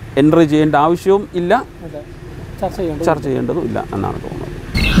നമ്മളിപ്പം എൻട്രി ചെയ്യേണ്ട ആവശ്യവും ഇല്ല, ചർച്ച ചെയ്യേണ്ടതും ഇല്ല എന്നാണ് തോന്നുന്നത്.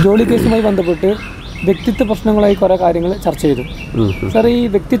 ജോളി കേസുമായി ബന്ധപ്പെട്ട് വ്യക്തിത്വ പ്രശ്നങ്ങളായി കുറേ കാര്യങ്ങൾ ചർച്ച ചെയ്തു. സാർ, ഈ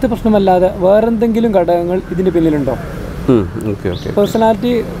വ്യക്തിത്വ പ്രശ്നമല്ലാതെ വേറെന്തെങ്കിലും ഘടകങ്ങൾ ഇതിന് പിന്നിലുണ്ടോ?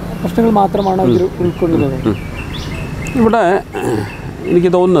 പേഴ്സണാലിറ്റി പ്രശ്നങ്ങൾ മാത്രമാണോ ഇതിൽ ഉൾക്കൊള്ളുന്നത്? ഇവിടെ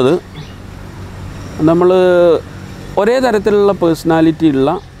എനിക്ക് തോന്നുന്നത് നമ്മൾ ഒരേ തരത്തിലുള്ള പേഴ്സണാലിറ്റി ഉള്ള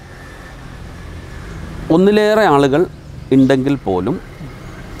ഒന്നിലേറെ ആളുകൾ ഉണ്ടെങ്കിൽ പോലും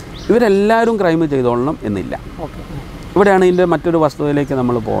ഇവരെല്ലാവരും ക്രൈം ചെയ്തോളണം എന്നില്ല. ഇവിടെയാണ് ഇതിൻ്റെ മറ്റൊരു വസ്തുതയിലേക്ക്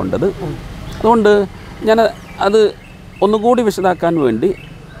നമ്മൾ പോകേണ്ടത്. അതുകൊണ്ട് ഞാൻ അത് ഒന്നുകൂടി വിശദാക്കാൻ വേണ്ടി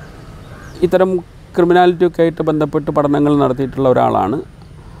ഇത്തരം ക്രിമിനാലിറ്റിയൊക്കെ ആയിട്ട് ബന്ധപ്പെട്ട് പഠനങ്ങൾ നടത്തിയിട്ടുള്ള ഒരാളാണ്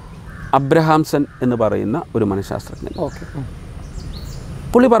അബ്രഹാംസൺ എന്ന് പറയുന്ന ഒരു മനഃശാസ്ത്രജ്ഞൻ.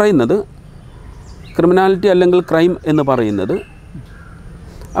 പുള്ളി പറയുന്നത് ക്രിമിനാലിറ്റി അല്ലെങ്കിൽ ക്രൈം എന്ന് പറയുന്നത്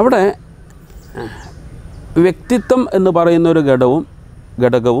അവിടെ വ്യക്തിത്വം എന്ന് പറയുന്നൊരു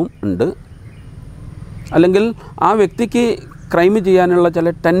ഘടകവും ഉണ്ട്. അല്ലെങ്കിൽ ആ വ്യക്തിക്ക് ക്രൈം ചെയ്യാനുള്ള ചില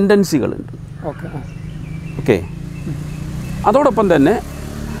ടെൻഡൻസികളുണ്ട്. ഓക്കെ. അതോടൊപ്പം തന്നെ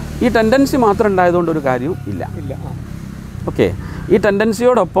ഈ ടെൻഡൻസി മാത്രം ഉണ്ടായതുകൊണ്ടൊരു കാര്യവും ഇല്ല. ഓക്കെ. ഈ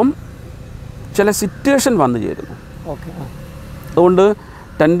ടെൻഡൻസിയോടൊപ്പം ചില സിറ്റുവേഷൻ വന്നു ചേരുന്നു. അതുകൊണ്ട്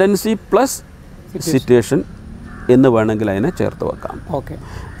ടെൻഡൻസി പ്ലസ് സിറ്റുവേഷൻ എന്ന് വേണമെങ്കിൽ അതിനെ ചേർത്ത് വെക്കാം.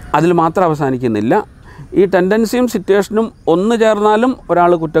 അതിൽ മാത്രം അവസാനിക്കുന്നില്ല. ഈ ടെൻഡൻസിയും സിറ്റുവേഷനും ഒന്ന് ചേർന്നാലും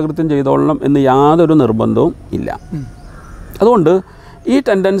ഒരാൾ കുറ്റകൃത്യം ചെയ്തോളണം എന്ന് യാതൊരു നിർബന്ധവും ഇല്ല. അതുകൊണ്ട് ഈ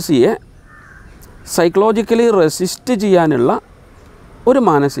ടെൻഡൻസിയെ സൈക്കോളജിക്കലി റെസിസ്റ്റ് ചെയ്യാനുള്ള ഒരു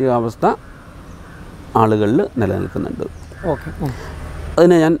മാനസികാവസ്ഥ ആളുകളിൽ നിലനിൽക്കുന്നുണ്ട്.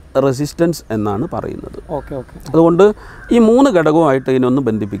 അതിനെ ഞാൻ റെസിസ്റ്റൻസ് എന്നാണ് പറയുന്നത്. അതുകൊണ്ട് ഈ 3 ഘടകവുമായിട്ട് ഇതിനൊന്ന്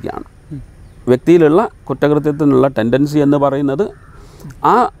ബന്ധിപ്പിക്കുകയാണ്. വ്യക്തിയിലുള്ള കുറ്റകൃത്യത്തിനുള്ള ടെൻഡൻസി എന്ന് പറയുന്നത്,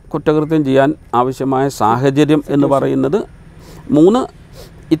 ആ കുറ്റകൃത്യം ചെയ്യാൻ ആവശ്യമായ സാഹചര്യം എന്ന് പറയുന്നത്, 3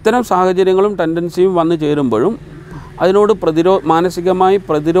 ഇത്തരം സാഹചര്യങ്ങളും ടെൻഡൻസിയും വന്നു ചേരുമ്പോഴും അതിനോട് മാനസികമായി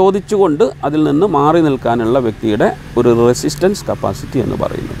പ്രതിരോധിച്ചുകൊണ്ട് അതിൽ നിന്ന് മാറി നിൽക്കാനുള്ള വ്യക്തിയുടെ ഒരു റെസിസ്റ്റൻസ് കപ്പാസിറ്റി എന്ന്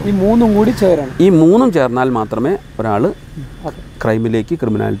പറയുന്നത്. ഈ 3 ചേർന്നാൽ മാത്രമേ ഒരാൾ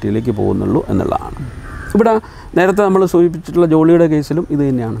ക്രിമിനാലിറ്റിയിലേക്ക് പോകുന്നുള്ളൂ എന്നുള്ളതാണ്. ഇവിടെ നേരത്തെ നമ്മൾ സൂചിപ്പിച്ചിട്ടുള്ള ജോളിയുടെ കേസിലും ഇത്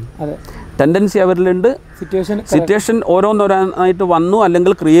തന്നെയാണ്. ടെൻഡൻസി അവരിലുണ്ട്, സിറ്റുവേഷൻ ഓരോന്നോരോന്നായിട്ട് വന്നു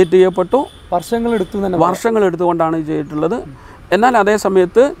അല്ലെങ്കിൽ ക്രിയേറ്റ് ചെയ്യപ്പെട്ടു, വർഷങ്ങൾ എടുത്തുകൊണ്ടാണ് ചെയ്തിട്ടുള്ളത്. എന്നാൽ അതേ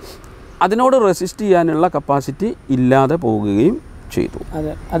സമയത്ത് അതിനോട് റെസിസ്റ്റ് ചെയ്യാനുള്ള കപ്പാസിറ്റി ഇല്ലാതെ പോവുകയും ചെയ്തു.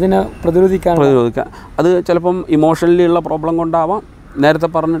 അതിനെ പ്രതിരോധിക്കാൻ അത് ചിലപ്പം ഇമോഷണലി ഉള്ള പ്രോബ്ലം കൊണ്ടാവാം, നേരത്തെ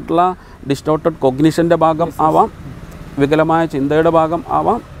പറഞ്ഞിട്ടുള്ള ഡിസ്റ്റോർട്ടഡ് കൊഗ്നിഷൻ്റെ ഭാഗം ആവാം, വികലമായ ചിന്തയുടെ ഭാഗം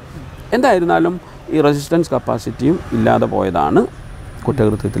ആവാം. എന്തായിരുന്നാലും ഈ റെസിസ്റ്റൻസ് കപ്പാസിറ്റിയും ഇല്ലാതെ പോയതാണ്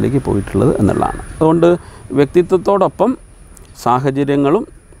കുറ്റകൃത്യത്തിലേക്ക് പോയിട്ടുള്ളത് എന്നുള്ളതാണ്. അതുകൊണ്ട് വ്യക്തിത്വത്തോടൊപ്പം സാഹചര്യങ്ങളും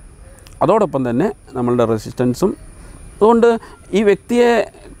അതോടൊപ്പം തന്നെ നമ്മളുടെ റെസിസ്റ്റൻസും, അതുകൊണ്ട് ഈ വ്യക്തിയെ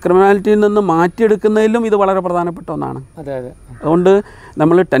ക്രിമിനാലിറ്റിയിൽ നിന്ന് മാറ്റിയെടുക്കുന്നതിലും ഇത് വളരെ പ്രധാനപ്പെട്ട ഒന്നാണ്. അതുകൊണ്ട്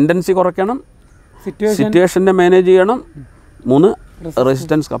നമ്മൾ ടെൻഡൻസി കുറയ്ക്കണം, സിറ്റുവേഷനെ മാനേജ് ചെയ്യണം, 3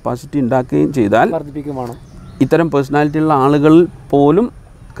 റെസിസ്റ്റൻസ് കപ്പാസിറ്റി ഉണ്ടാക്കുകയും ചെയ്താൽ ഇത്തരം പേഴ്സണാലിറ്റിയുള്ള ആളുകൾ പോലും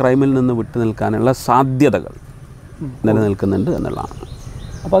ക്രൈമിൽ നിന്ന് വിട്ടു നിൽക്കാനുള്ള സാധ്യതകൾ നിലനിൽക്കുന്നുണ്ട് എന്നുള്ളതാണ്.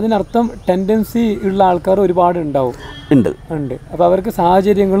 അപ്പോൾ അതിനർത്ഥം ടെൻഡൻസി ഉള്ള ആൾക്കാർ ഒരുപാട് ഉണ്ട്. അപ്പോൾ അവർക്ക്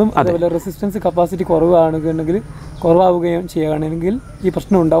സാഹചര്യങ്ങളും അതുപോലെ റെസിസ്റ്റൻസ് കപ്പാസിറ്റി കുറവാവുകയും ചെയ്യുകയാണെങ്കിൽ ഈ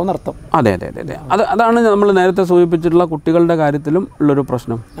പ്രശ്നം ഉണ്ടാവും അർത്ഥം. അതെ. അതാണ് നമ്മൾ നേരത്തെ സൂചിപ്പിച്ചിട്ടുള്ള കുട്ടികളുടെ കാര്യത്തിലും ഉള്ളൊരു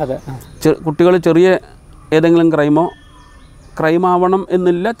പ്രശ്നം. കുട്ടികൾ ചെറിയ ഏതെങ്കിലും ക്രൈമാവണം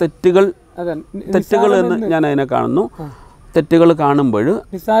എന്നില്ല, തെറ്റുകൾ എന്ന് ഞാൻ അതിനെ കാണുന്നു. തെറ്റുകൾ കാണുമ്പോൾ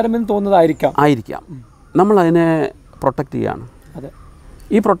നിസ്സാരമെന്ന് തോന്നുന്നതായിരിക്കാം, നമ്മളതിനെ പ്രൊട്ടക്റ്റ് ചെയ്യാണ്.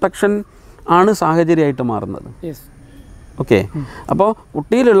 ഈ പ്രൊട്ടക്ഷൻ ആണ് സാഹചര്യമായിട്ട് മാറുന്നത്. ഓക്കെ. അപ്പോൾ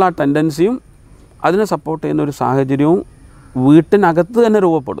കുട്ടിയിലുള്ള ടെൻഡൻസിയും അതിനെ സപ്പോർട്ട് ചെയ്യുന്ന ഒരു സാഹചര്യവും വീട്ടിനകത്ത് തന്നെ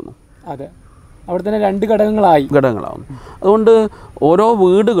രൂപപ്പെടുന്നു. അവിടെ തന്നെ 2 ഘടകങ്ങളാവും. അതുകൊണ്ട് ഓരോ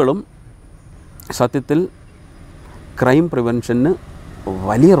വീടുകളും സത്യത്തിൽ ക്രൈം പ്രിവെൻഷന്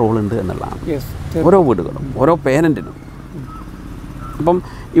വലിയ റോളുണ്ട് എന്നുള്ളതാണ്. ഓരോ വീടുകളും ഓരോ പേരൻറ്റിനും. അപ്പം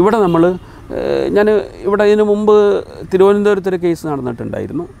ഇവിടെ ഞാൻ ഇതിനു മുമ്പ് തിരുവനന്തപുരത്തൊരു കേസ്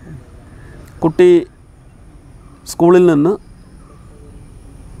നടന്നിട്ടുണ്ടായിരുന്നു. കുട്ടി സ്കൂളിൽ നിന്ന്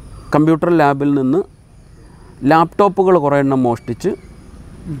കമ്പ്യൂട്ടർ ലാബിൽ നിന്ന് ലാപ്ടോപ്പുകൾ കുറേ എണ്ണം മോഷ്ടിച്ച്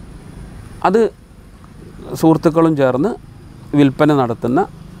അത് സുഹൃത്തുക്കളും ചേർന്ന് വിൽപ്പന നടത്തുന്ന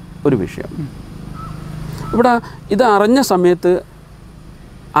ഒരു വിഷയം. ഇവിടെ ഇത് അറിഞ്ഞ സമയത്ത്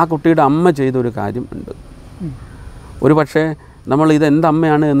ആ കുട്ടിയുടെ അമ്മ ചെയ്തൊരു കാര്യം ഉണ്ട്. ഒരു പക്ഷേ നമ്മൾ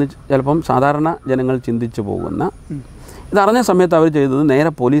ഇതെന്തമ്മയാണ് എന്ന് ചിലപ്പം സാധാരണ ജനങ്ങൾ ചിന്തിച്ചു പോകുന്ന, ഇതറിഞ്ഞ സമയത്ത് അവർ ചെയ്തത്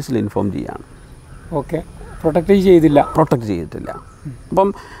നേരെ പോലീസിൽ ഇൻഫോം ചെയ്യാണ്. പ്രൊട്ടക്റ്റ് ചെയ്തിട്ടില്ല. അപ്പം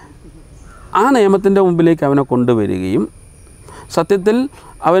ആ നിയമത്തിൻ്റെ മുമ്പിലേക്ക് അവനെ കൊണ്ടുവരികയും സത്യത്തിൽ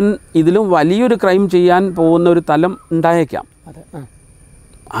അവൻ ഇതിലും വലിയൊരു ക്രൈം ചെയ്യാൻ പോകുന്ന ഒരു തലം ഉണ്ടായേക്കാം,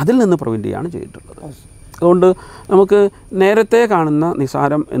 അതിൽ നിന്ന് പ്രിവെൻറ്റ് ചെയ്യാണ് ചെയ്തിട്ടുള്ളത്. അതുകൊണ്ട് നമുക്ക് നേരത്തെ കാണുന്ന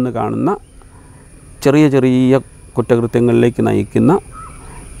നിസാരം എന്ന് കാണുന്ന ചെറിയ കുറ്റകൃത്യങ്ങളിലേക്ക് നയിക്കുന്ന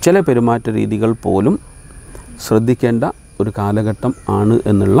ചില പെരുമാറ്റ രീതികൾ പോലും ശ്രദ്ധിക്കേണ്ട ഒരു കാലഘട്ടം ആണ്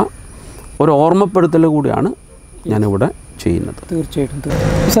എന്നുള്ള ഒരു ഓർമ്മപ്പെടുത്തൽ കൂടിയാണ് ഞാനിവിടെ ചെയ്യുന്നത്. തീർച്ചയായിട്ടും.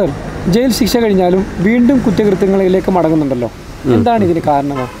 സർ, ജയിൽ ശിക്ഷ കഴിഞ്ഞാലും വീണ്ടും കുറ്റകൃത്യങ്ങളിലേക്ക് മടങ്ങുന്നുണ്ടല്ലോ, എന്താണ് ഇതിന്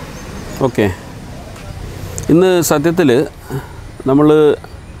കാരണം? ഓക്കെ, ഇന്ന് സത്യത്തിൽ നമ്മൾ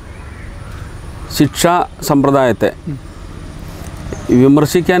ശിക്ഷാ സമ്പ്രദായത്തെ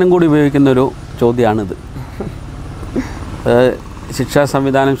വിമർശിക്കാനും കൂടി ഉപയോഗിക്കുന്നൊരു ചോദ്യമാണിത്. ശിക്ഷാ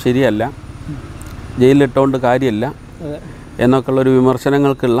സംവിധാനം ശരിയല്ല, ജയിലിലിട്ടുകൊണ്ട് കാര്യമില്ല എന്നൊക്കെയുള്ളൊരു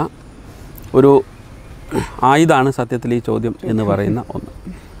വിമർശനങ്ങൾക്കുള്ള ഒരു ആയുധമാണ് സത്യത്തിൽ ഈ ചോദ്യം എന്ന് പറയുന്ന ഒന്ന്.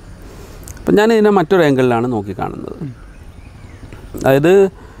 അപ്പം ഞാനിതിനെ മറ്റൊരു ആംഗിളിലാണ് നോക്കിക്കാണുന്നത്. അതായത്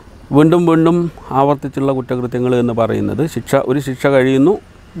വീണ്ടും വീണ്ടും ആവർത്തിച്ചുള്ള കുറ്റകൃത്യങ്ങൾ എന്ന് പറയുന്നത് ഒരു ശിക്ഷ കഴിയുന്നു,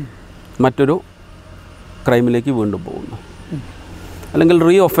 മറ്റൊരു ക്രൈമിലേക്ക് വീണ്ടും പോകുന്നു, അല്ലെങ്കിൽ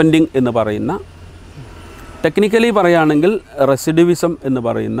റീ ഒഫൻഡിങ് എന്ന് പറയുന്ന, ടെക്നിക്കലി പറയുകയാണെങ്കിൽ റെസിഡിവിസം എന്ന്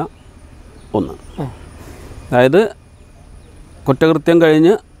പറയുന്ന ഒന്ന്. അതായത് കുറ്റകൃത്യം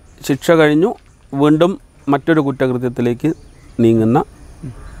കഴിഞ്ഞ് ശിക്ഷ കഴിഞ്ഞു വീണ്ടും മറ്റൊരു കുറ്റകൃത്യത്തിലേക്ക് നീങ്ങുന്ന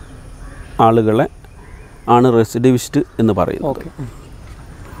ആളുകളെ ആണ് റെസിഡിവിസ്റ്റ് എന്ന് പറയുന്നത്.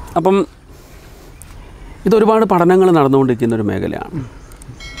 അപ്പം ഇതൊരുപാട് പഠനങ്ങൾ നടന്നുകൊണ്ടിരിക്കുന്ന ഒരു മേഖലയാണ്.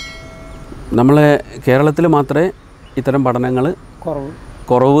 നമ്മളെ കേരളത്തിൽ മാത്രമേ ഇത്തരം പഠനങ്ങൾ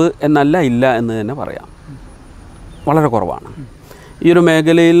കുറവ് എന്നല്ല, ഇല്ല എന്ന് തന്നെ പറയാം, വളരെ കുറവാണ്. ഈ ഒരു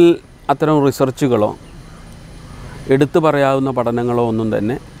മേഖലയിൽ അത്തരം റിസർച്ചുകളോ എടുത്തു പറയാവുന്ന പഠനങ്ങളോ ഒന്നും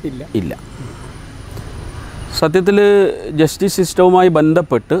തന്നെ ഇല്ല. സത്യത്തിൽ ജസ്റ്റിസ് സിസ്റ്റവുമായി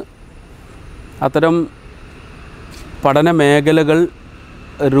ബന്ധപ്പെട്ട് അത്തരം പഠന മേഖലകൾ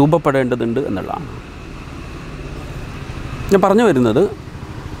രൂപപ്പെടേണ്ടതുണ്ട് എന്നുള്ളതാണ് ഞാൻ പറഞ്ഞു വരുന്നത്.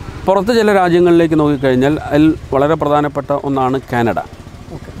 പുറത്ത് ചില രാജ്യങ്ങളിലേക്ക് നോക്കിക്കഴിഞ്ഞാൽ അതിൽ വളരെ പ്രധാനപ്പെട്ട ഒന്നാണ് കാനഡ.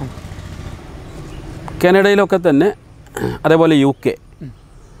 കാനഡയിലൊക്കെ തന്നെ, അതേപോലെ UK,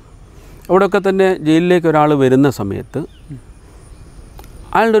 അവിടെയൊക്കെ തന്നെ ജയിലിലേക്ക് ഒരാൾ വരുന്ന സമയത്ത്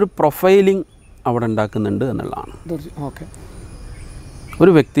അയാളുടെ ഒരു പ്രൊഫൈലിംഗ് അവിടെ ഉണ്ടാക്കുന്നുണ്ട് എന്നുള്ളതാണ്.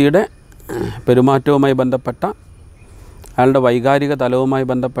 ഒരു വ്യക്തിയുടെ പെരുമാറ്റവുമായി ബന്ധപ്പെട്ട, അയാളുടെ വൈകാരിക തലവുമായി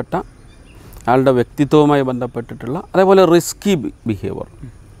ബന്ധപ്പെട്ട, അയാളുടെ വ്യക്തിത്വവുമായി ബന്ധപ്പെട്ടിട്ടുള്ള, അതേപോലെ റിസ്കി ബിഹേവിയർ.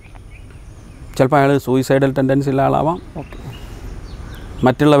 ചിലപ്പോൾ അയാൾ സൂയിസൈഡൽ ടെൻഡൻസി ഉള്ള ആളാവാം,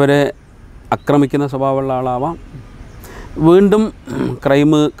 മറ്റുള്ളവരെ ആക്രമിക്കുന്ന സ്വഭാവമുള്ള ആളാവാം, വീണ്ടും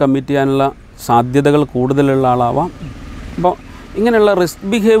ക്രൈം കമ്മിറ്റ് ചെയ്യാനുള്ള സാധ്യതകൾ കൂടുതലുള്ള ആളാവാം. അപ്പോൾ ഇങ്ങനെയുള്ള റിസ്ക്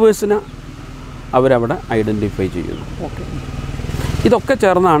ബിഹേവിയേഴ്സിനെ അവരവിടെ ഐഡൻറ്റിഫൈ ചെയ്യുന്നു. ഇതൊക്കെ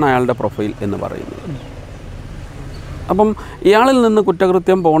ചേർന്നാണ് അയാളുടെ പ്രൊഫൈൽ എന്ന് പറയുന്നത്. അപ്പം ഇയാളിൽ നിന്ന്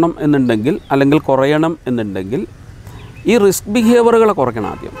കുറ്റകൃത്യം പോകണം എന്നുണ്ടെങ്കിൽ, അല്ലെങ്കിൽ കുറയണം എന്നുണ്ടെങ്കിൽ, ഈ റിസ്ക് ബിഹേവിയറുകളെ കുറയ്ക്കണം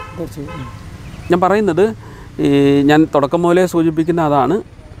ആദ്യം. ഞാൻ പറയുന്നത്, ഞാൻ തുടക്കം മുതലേ സൂചിപ്പിക്കുന്ന അതാണ്,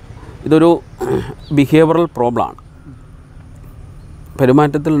 ഇതൊരു ബിഹേവിയറൽ പ്രോബ്ലമാണ്,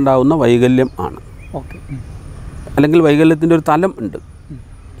 പെരുമാറ്റത്തിൽ ഉണ്ടാകുന്ന വൈകല്യം ആണ്. അല്ലെങ്കിൽ വൈകല്യത്തിൻ്റെ ഒരു തലം ഉണ്ട്.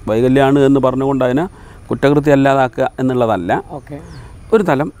 വൈകല്യമാണ് എന്ന് പറഞ്ഞുകൊണ്ട് അതിനെ കുറ്റകൃത്യം അല്ലാതാക്കുക എന്നുള്ളതല്ല, ഒരു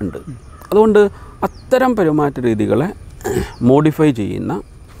തലം ഉണ്ട്. അതുകൊണ്ട് അത്തരം പെരുമാറ്റ രീതികളെ മോഡിഫൈ ചെയ്യുന്ന,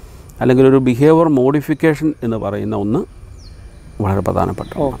 അല്ലെങ്കിൽ ഒരു ബിഹേവിയർ മോഡിഫിക്കേഷൻ എന്ന് പറയുന്ന ഒന്ന് വളരെ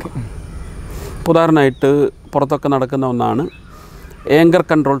പ്രധാനപ്പെട്ട. ഉദാഹരണമായിട്ട് പുറത്തൊക്കെ നടക്കുന്ന ഒന്നാണ് ഏങ്കർ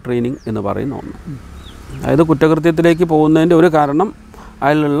കൺട്രോൾ ട്രെയിനിങ് എന്ന് പറയുന്ന ഒന്ന്. അതായത് കുറ്റകൃത്യത്തിലേക്ക് പോകുന്നതിൻ്റെ ഒരു കാരണം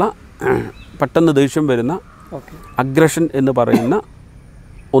അയാളുള്ള പെട്ടെന്ന് ദേഷ്യം വരുന്ന അഗ്രഷൻ എന്ന് പറയുന്ന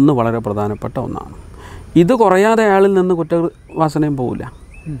ഒന്ന് വളരെ പ്രധാനപ്പെട്ട ഒന്നാണ്. ഇത് കുറയാതെ അയാളിൽ നിന്ന് കുറ്റവാസനയും പോവില്ല.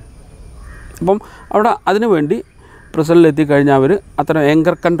 അപ്പം അവിടെ അതിനുവേണ്ടി പ്രിസണിലെത്തിക്കഴിഞ്ഞാൽ അവർ അത്തരം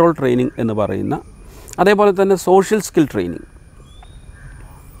ഏങ്കർ കൺട്രോൾ ട്രെയിനിങ് എന്ന് പറയുന്ന, അതേപോലെ തന്നെ സോഷ്യൽ സ്കിൽ ട്രെയിനിങ്.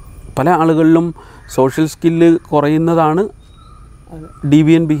 പല ആളുകളിലും സോഷ്യൽ സ്കില്ല് കുറയുന്നതാണ്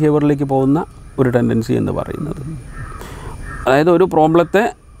ഡീവിയൻ ബിഹേവിയറിലേക്ക് പോകുന്ന ഒരു ടെൻഡൻസി എന്ന് പറയുന്നത്. അതായത് ഒരു പ്രോബ്ലത്തെ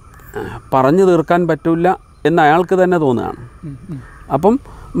പറഞ്ഞു തീർക്കാൻ പറ്റില്ല എന്ന് അയാൾക്ക് തന്നെ തോന്നുകയാണ്. അപ്പം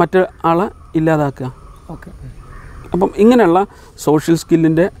മറ്റു ആളെ ഇല്ലാതാക്കുക. അപ്പം ഇങ്ങനെയുള്ള സോഷ്യൽ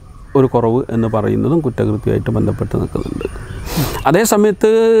സ്കില്ലിൻ്റെ ഒരു കുറവ് എന്ന് പറയുന്നതും കുറ്റകൃത്യമായിട്ട് ബന്ധപ്പെട്ട് നിൽക്കുന്നുണ്ട്. അതേ സമയത്ത്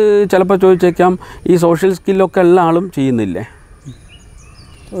ചിലപ്പോൾ ചോദിച്ചേക്കാം, ഈ സോഷ്യൽ സ്കില്ലൊക്കെ എല്ലാ ആളും ചെയ്യുന്നില്ലേ?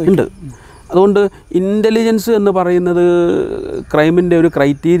 ഉണ്ട്. അതുകൊണ്ട് ഇൻ്റലിജൻസ് എന്ന് പറയുന്നത് ക്രൈമിൻ്റെ ഒരു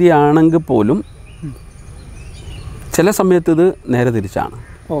ക്രൈറ്റീരിയ ആണെങ്കിൽ പോലും ചില സമയത്ത് ഇത് നേരെ തിരിച്ചാണ്.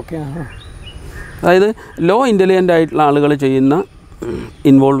 അതായത് ലോ ഇൻ്റലിജൻ്റ് ആയിട്ടുള്ള ആളുകൾ ചെയ്യുന്ന,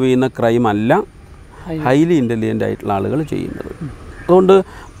 ഇൻവോൾവ് ചെയ്യുന്ന ക്രൈം അല്ല ഹൈലി ഇൻ്റലിജൻ്റ് ആയിട്ടുള്ള ആളുകൾ ചെയ്യുന്നത്. അതുകൊണ്ട്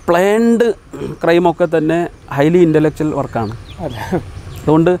പ്ലാൻഡ് ക്രൈമൊക്കെ തന്നെ ഹൈലി ഇൻ്റലക്ച്വൽ വർക്കാണ്.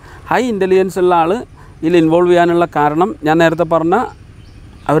 അതുകൊണ്ട് ഹൈ ഇൻ്റലിജൻസ് ഉള്ള ആൾ ഇതിൽ ഇൻവോൾവ് ചെയ്യാനുള്ള കാരണം ഞാൻ നേരത്തെ പറഞ്ഞ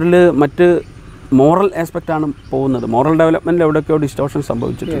അവരിൽ മറ്റ് മോറൽ ആസ്പെക്റ്റാണ് പോകുന്നത്. മോറൽ ഡെവലപ്മെൻറ്റിൽ എവിടെയൊക്കെയോ ഡിസ്റ്റോർഷൻ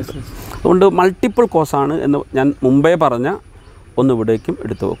സംഭവിച്ചിട്ടുണ്ട്. അതുകൊണ്ട് മൾട്ടിപ്പിൾ കോസാണ് എന്ന് ഞാൻ മുമ്പേ പറഞ്ഞ ഒന്ന് ഇവിടേക്കും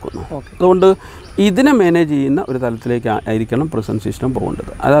എടുത്തു വെക്കുന്നു. അതുകൊണ്ട് ഇതിനെ മാനേജ് ചെയ്യുന്ന ഒരു തലത്തിലേക്ക് ആയിരിക്കണം പ്രിസൺ സിസ്റ്റം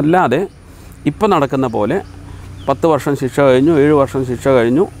പോകേണ്ടത്. അതല്ലാതെ ഇപ്പോൾ നടക്കുന്ന പോലെ 10 വർഷം ശിക്ഷ കഴിഞ്ഞു, 7 വർഷം ശിക്ഷ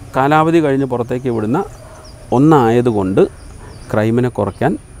കഴിഞ്ഞു, കാലാവധി കഴിഞ്ഞ് പുറത്തേക്ക് വിടുന്ന ഒന്നായതുകൊണ്ട് ക്രൈമിനെ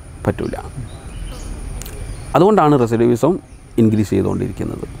കുറയ്ക്കാൻ പറ്റില്ല. അതുകൊണ്ടാണ് റെസിഡിവിസം ഇൻക്രീസ്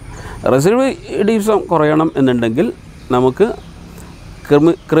ചെയ്തുകൊണ്ടിരിക്കുന്നത്. റെസിഡിവിസം കുറയണം എന്നുണ്ടെങ്കിൽ നമുക്ക്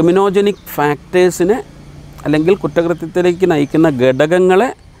ക്രിമിനോജനിക് ഫാക്ടേഴ്സിനെ, അല്ലെങ്കിൽ കുറ്റകൃത്യത്തിലേക്ക് നയിക്കുന്ന ഘടകങ്ങളെ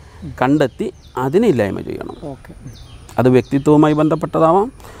കണ്ടെത്തി അതിനെ ഇല്ലായ്മ ചെയ്യണം. അത് വ്യക്തിത്വവുമായി ബന്ധപ്പെട്ടതാവാം,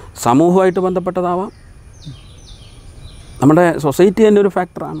 സമൂഹമായിട്ട് ബന്ധപ്പെട്ടതാവാം, നമ്മുടെ സൊസൈറ്റി തന്നെ ഒരു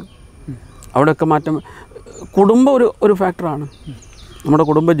ഫാക്ടറാണ്. അവിടെയൊക്കെ മാറ്റം. കുടുംബം ഒരു ഫാക്ടറാണ്. നമ്മുടെ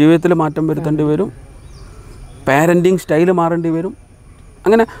കുടുംബ ജീവിതത്തിൽ മാറ്റം വരുത്തേണ്ടി വരും, പാരൻറ്റിങ് സ്റ്റൈല് മാറേണ്ടി വരും.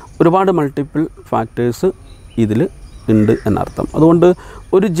 അങ്ങനെ ഒരുപാട് മൾട്ടിപ്പിൾ ഫാക്ടേഴ്സ് ഇതിൽ ഉണ്ട് എന്നർത്ഥം. അതുകൊണ്ട്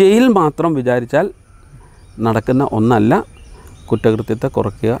ഒരു ജയിൽ മാത്രം വിചാരിച്ചാൽ നടക്കുന്ന ഒന്നല്ല കുറ്റകൃത്യത്തെ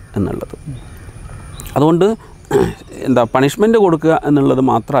കുറയ്ക്കുക എന്നുള്ളത്. അതുകൊണ്ട് പണിഷ്മെൻറ്റ് കൊടുക്കുക എന്നുള്ളത്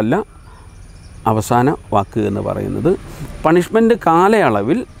മാത്രമല്ല അവസാന വാക്ക് എന്ന് പറയുന്നത്. പണിഷ്മെൻറ്റ്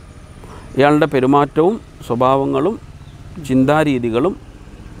കാലയളവിൽ ഇയാളുടെ പെരുമാറ്റവും സ്വഭാവങ്ങളും ചിന്താരീതികളും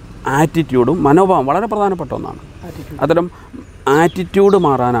ആറ്റിറ്റ്യൂഡും മനോഭാവം വളരെ പ്രധാനപ്പെട്ട ഒന്നാണ്. അത്തരം ആറ്റിറ്റ്യൂഡ്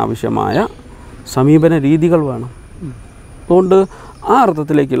മാറാൻ ആവശ്യമായ സമീപന രീതികൾ വേണം. അതുകൊണ്ട് ആ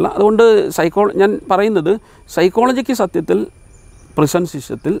അർത്ഥത്തിലേക്കുള്ള, അതുകൊണ്ട് ഞാൻ പറയുന്നത് സൈക്കോളജിക്ക് സത്യത്തിൽ പ്രിസൺ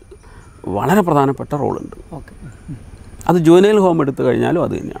സിസ്റ്റത്തിൽ വളരെ പ്രധാനപ്പെട്ട റോളുണ്ട്. അത് ജുവനൈൽ ഹോം എടുത്തു കഴിഞ്ഞാലും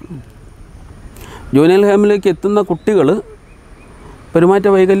അത് തന്നെയാണ്. ജുവനൈൽ ഹോമിലേക്ക് എത്തുന്ന കുട്ടികൾ പെരുമാറ്റ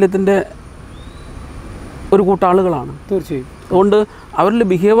വൈകല്യത്തിൻ്റെ ഒരു കൂട്ടാളുകളാണ്. തീർച്ചയായും. അതുകൊണ്ട് അവരിൽ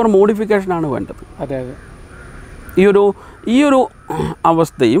ബിഹേവിയർ മോഡിഫിക്കേഷനാണ് വേണ്ടത്. അതെ അതെ. ഈ ഒരു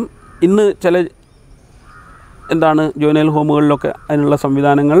അവസ്ഥയും ഇന്ന് ചില ജുവനൈൽ ഹോമുകളിലൊക്കെ അതിനുള്ള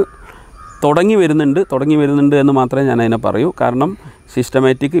സംവിധാനങ്ങൾ തുടങ്ങി വരുന്നുണ്ട് എന്ന് മാത്രമേ ഞാൻ അതിനെ പറയൂ. കാരണം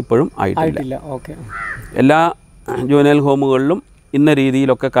സിസ്റ്റമാറ്റിക് ഇപ്പോഴും ആയിട്ടില്ല. എല്ലാ ജുവനൈൽ ഹോമുകളിലും ഇന്ന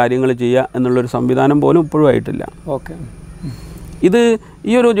രീതിയിലൊക്കെ കാര്യങ്ങൾ ചെയ്യുക എന്നുള്ളൊരു സംവിധാനം പോലും ഇപ്പോഴും ആയിട്ടില്ല.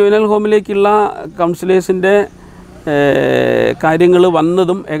 ഈ ഒരു ജുവനൈൽ ഹോമിലേക്കുള്ള കൗൺസിലേഴ്സിൻ്റെ കാര്യങ്ങൾ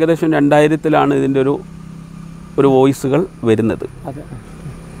വന്നതും ഏകദേശം 2000-ലാണ് ഇതിൻ്റെ ഒരു വോയിസുകൾ വരുന്നത്.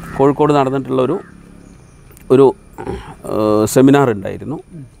 കോഴിക്കോട് നടന്നിട്ടുള്ളൊരു സെമിനാർ ഉണ്ടായിരുന്നു,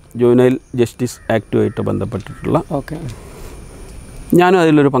 ജുവനൈൽ ജസ്റ്റിസ് ആക്റ്റുമായിട്ട് ബന്ധപ്പെട്ടിട്ടുള്ള. ഞാനും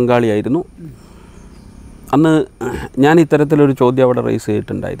അതിലൊരു പങ്കാളിയായിരുന്നു. അന്ന് ഞാൻ ഇത്തരത്തിലൊരു ചോദ്യം അവിടെ റേസ്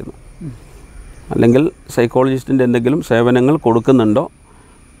ചെയ്തിട്ടുണ്ടായിരുന്നു. അല്ലെങ്കിൽ സൈക്കോളജിസ്റ്റിൻ്റെ എന്തെങ്കിലും സേവനങ്ങൾ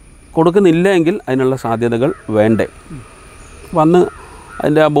കൊടുക്കുന്നില്ല എങ്കിൽ അതിനുള്ള സാധ്യതകൾ വേണ്ടേ. വന്ന്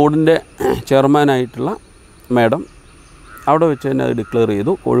അതിൻ്റെ ആ ബോർഡിൻ്റെ ചെയർമാനായിട്ടുള്ള മാഡം അവിടെ വെച്ച് തന്നെ അത് ഡിക്ലെയർ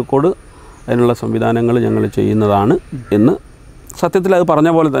ചെയ്തു, കോഴിക്കോട് അതിനുള്ള സംവിധാനങ്ങൾ ഞങ്ങൾ ചെയ്യുന്നതാണ് എന്ന്. സത്യത്തിൽ അത് പറഞ്ഞ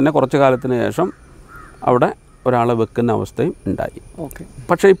പോലെ തന്നെ കുറച്ച് കാലത്തിന് ശേഷം അവിടെ ഒരാളെ വെക്കുന്ന അവസ്ഥയും ഉണ്ടായി.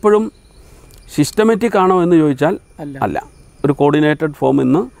 പക്ഷേ ഇപ്പോഴും സിസ്റ്റമാറ്റിക് ആണോ എന്ന് ചോദിച്ചാൽ അല്ല. ഒരു കോർഡിനേറ്റഡ് ഫോം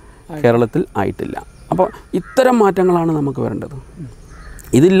ഇന്ന് കേരളത്തിൽ ആയിട്ടില്ല. അപ്പോൾ ഇത്തരം മാറ്റങ്ങളാണ് നമുക്ക് വരേണ്ടത്.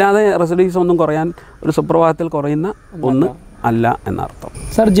 ഇതില്ലാതെ റെസിഡീവ്സ് ഒന്നും കുറയാൻ ഒരു സുപ്രഭാതത്തിൽ കുറയുന്ന ഒന്ന് അല്ല എന്നർത്ഥം.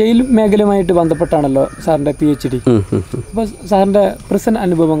 സാർ ജയിൽ മേഖലയുമായിട്ട് ബന്ധപ്പെട്ടാണല്ലോ സാറിൻ്റെ PhD. അപ്പോൾ സാറിൻ്റെ പ്രിസൺ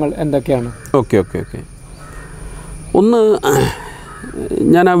അനുഭവങ്ങൾ എന്തൊക്കെയാണ്? ഓക്കെ. ഒന്ന്,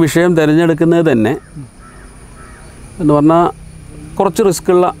 ഞാൻ ആ വിഷയം തിരഞ്ഞെടുക്കുന്നത് തന്നെ എന്ന് പറഞ്ഞാൽ കുറച്ച്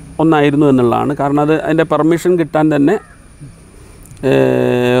റിസ്ക്കുള്ള ഒന്നായിരുന്നു എന്നുള്ളതാണ്. കാരണം അതിൻ്റെ പെർമിഷൻ കിട്ടാൻ തന്നെ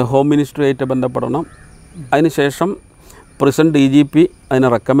ഹോം മിനിസ്ട്രിയായിട്ട് ബന്ധപ്പെടണം. അതിനുശേഷം പ്രിസൺ DGP അതിനെ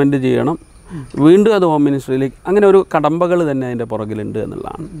റെക്കമെൻഡ് ചെയ്യണം, വീണ്ടും അത് ഹോം മിനിസ്ട്രിയിലേക്ക്, അങ്ങനെ ഒരു കടമ്പകൾ തന്നെ അതിൻ്റെ പുറകിലുണ്ട്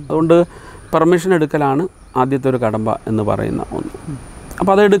എന്നുള്ളതാണ്. അതുകൊണ്ട് പെർമിഷൻ എടുക്കലാണ് ആദ്യത്തെ ഒരു കടമ്പ എന്ന് പറയുന്ന ഒന്ന്.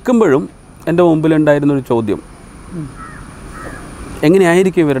 അപ്പോൾ അതെടുക്കുമ്പോഴും എൻ്റെ മുമ്പിലുണ്ടായിരുന്നൊരു ചോദ്യം,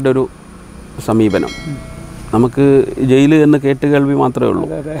 എങ്ങനെയായിരിക്കും ഇവരുടെ ഒരു സമീപനം? നമുക്ക് ജയിൽ എന്ന് കേട്ടുകേൾവി മാത്രമേ ഉള്ളൂ.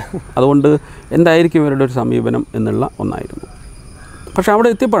 അതുകൊണ്ട് എന്തായിരിക്കും ഇവരുടെ ഒരു സമീപനം എന്നുള്ള ഒന്നായിരുന്നു. പക്ഷെ അവിടെ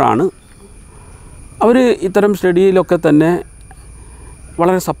എത്തിയപ്പോഴാണ് അവർ ഇത്തരം സ്റ്റഡിയിലൊക്കെ തന്നെ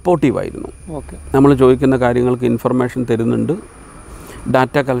വളരെ സപ്പോർട്ടീവായിരുന്നു. നമ്മൾ ചോദിക്കുന്ന കാര്യങ്ങൾക്ക് ഇൻഫർമേഷൻ തരുന്നുണ്ട്.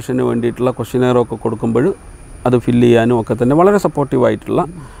 ഡാറ്റ കളക്ഷന് വേണ്ടിയിട്ടുള്ള ക്വസ്റ്റ്യനെയറൊക്കെ കൊടുക്കുമ്പോൾ അത് ഫില്ല് ചെയ്യാനും ഒക്കെ തന്നെ വളരെ സപ്പോർട്ടീവായിട്ടുള്ള,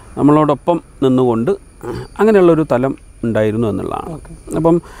 നമ്മളോടൊപ്പം നിന്നുകൊണ്ട് അങ്ങനെയുള്ളൊരു തലം ഉണ്ടായിരുന്നു എന്നുള്ളതാണ്.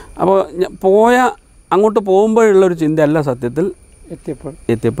 അപ്പോൾ അങ്ങോട്ട് പോകുമ്പോഴുള്ളൊരു ചിന്തയല്ല സത്യത്തിൽ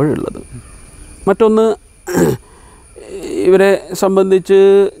എത്തിയപ്പോഴുള്ളത്. മറ്റൊന്ന്, ഇവരെ സംബന്ധിച്ച്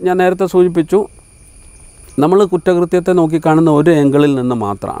ഞാൻ നേരത്തെ സൂചിപ്പിച്ചു, നമ്മൾ കുറ്റകൃത്യത്തെ നോക്കിക്കാണുന്ന ഒരു ആംഗിളിൽ നിന്ന്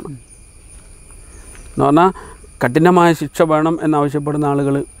മാത്രമാണ്. എന്ന് പറഞ്ഞാൽ കഠിനമായ ശിക്ഷ വേണം എന്നാവശ്യപ്പെടുന്ന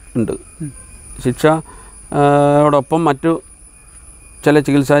ആളുകൾ ഉണ്ട്. ശിക്ഷയോടൊപ്പം മറ്റു ചില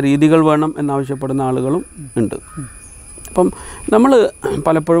ചികിത്സാ രീതികൾ വേണം എന്നാവശ്യപ്പെടുന്ന ആളുകളും ഉണ്ട്. അപ്പം നമ്മൾ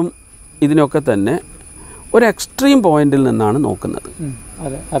പലപ്പോഴും ഇതിനൊക്കെ തന്നെ ഒരു എക്സ്ട്രീം പോയിന്റിൽ നിന്നാണ് നോക്കുന്നത്.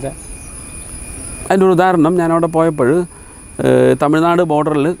 അതിൻ്റെ ഒരു ഉദാഹരണം, ഞാനവിടെ പോയപ്പോൾ തമിഴ്നാട്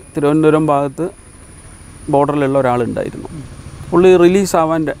ബോർഡറിൽ, തിരുവനന്തപുരം ഭാഗത്ത് ബോർഡറിലുള്ള ഒരാളുണ്ടായിരുന്നു. പുള്ളി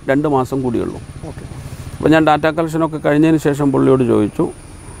റിലീസാവാൻ 2 മാസം കൂടിയുള്ളൂ. അപ്പോൾ ഞാൻ ഡാറ്റ കളക്ഷനൊക്കെ കഴിഞ്ഞതിന് ശേഷം പുള്ളിയോട് ചോദിച്ചു,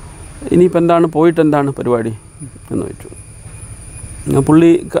 ഇനിയിപ്പോൾ പോയിട്ട് എന്താണ് പരിപാടി എന്ന് ചോദിച്ചു.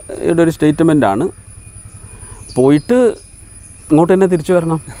 പുള്ളിയുടെ ഒരു സ്റ്റേറ്റ്മെൻറ്റാണ്, പോയിട്ട് ഇങ്ങോട്ട് തന്നെ തിരിച്ചു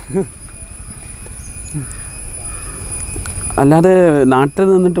വരണം, അല്ലാതെ നാട്ടിൽ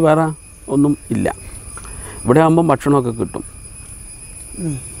നിന്നിട്ട് വേറെ ഒന്നും ഇല്ല, ഇവിടെ ആകുമ്പം ഭക്ഷണമൊക്കെ കിട്ടും.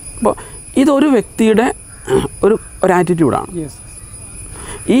 അപ്പോൾ ഇതൊരു വ്യക്തിയുടെ ഒരു ആറ്റിറ്റ്യൂഡാണ്.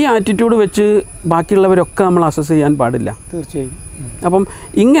 ഈ ആറ്റിറ്റ്യൂഡ് വെച്ച് ബാക്കിയുള്ളവരൊക്കെ നമ്മൾ അസസ് ചെയ്യാൻ പാടില്ല. തീർച്ചയായും. അപ്പം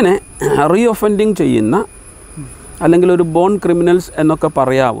ഇങ്ങനെ റീ ഒഫൻഡിങ് ചെയ്യുന്ന അല്ലെങ്കിൽ ഒരു ബോൺ ക്രിമിനൽസ് എന്നൊക്കെ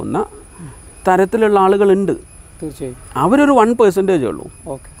പറയാവുന്ന തരത്തിലുള്ള ആളുകളുണ്ട്. തീർച്ചയായും. അവരൊരു 1% ഉള്ളൂ.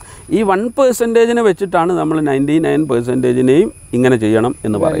 ഈ 1% വെച്ചിട്ടാണ് നമ്മൾ 99%നെയും ഇങ്ങനെ ചെയ്യണം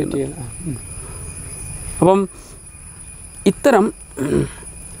എന്ന് പറയുന്നത്. അപ്പം ഇത്തരം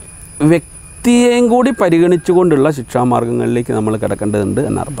വ്യക്തിയെയും കൂടി പരിഗണിച്ചുകൊണ്ടുള്ള ശിക്ഷാമാർഗങ്ങളിലേക്ക് നമ്മൾ കിടക്കേണ്ടതുണ്ട്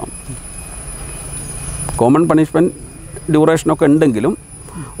എന്നർത്ഥം. കോമൺ പണിഷ്മെൻറ്റ് ഡ്യൂറേഷനൊക്കെ ഉണ്ടെങ്കിലും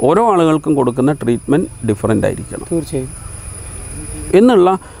ഓരോ ആളുകൾക്കും കൊടുക്കുന്ന ട്രീറ്റ്മെൻറ്റ് ഡിഫറൻ്റ് ആയിരിക്കണം. തീർച്ചയായും.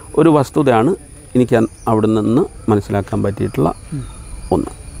 എന്നുള്ള ഒരു വസ്തുതയാണ് എനിക്ക് അവിടെ നിന്ന് മനസ്സിലാക്കാൻ പറ്റിയിട്ടുള്ള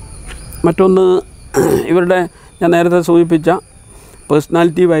ഒന്ന്. മറ്റൊന്ന്, ഇവരുടെ ഞാൻ നേരത്തെ സൂചിപ്പിച്ച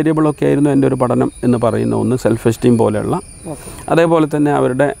പേഴ്സണാലിറ്റി വേരിയബിളൊക്കെ ആയിരുന്നു എൻ്റെ ഒരു പഠനം എന്ന് പറയുന്ന ഒന്ന്. സെൽഫ് എസ്റ്റീം പോലെയുള്ള, അതേപോലെ തന്നെ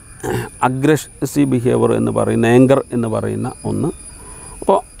അവരുടെ അഗ്രസീവ് ബിഹേവിയർ എന്ന് പറയുന്ന, ഏങ്കർ എന്ന് പറയുന്ന ഒന്ന്.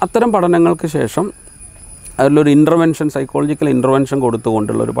 അപ്പോൾ അത്തരം പഠനങ്ങൾക്ക് ശേഷം അതിലൊരു ഇൻ്റർവെൻഷൻ, സൈക്കോളജിക്കൽ ഇൻ്റർവെൻഷൻ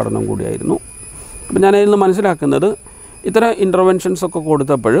കൊടുത്തുകൊണ്ടുള്ള ഒരു പഠനം കൂടിയായിരുന്നു. അപ്പോൾ ഞാനതിൽ നിന്ന് മനസ്സിലാക്കുന്നത് ഇത്തരം ഇൻ്റർവെൻഷൻസൊക്കെ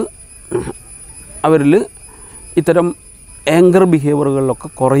കൊടുത്തപ്പോൾ അവരിൽ ഇത്തരം ഏങ്കർ ബിഹേവിയറുകളിലൊക്കെ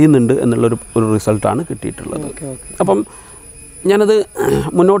കുറയുന്നുണ്ട് എന്നുള്ളൊരു റിസൾട്ടാണ് കിട്ടിയിട്ടുള്ളത്. അപ്പം ഞാനത്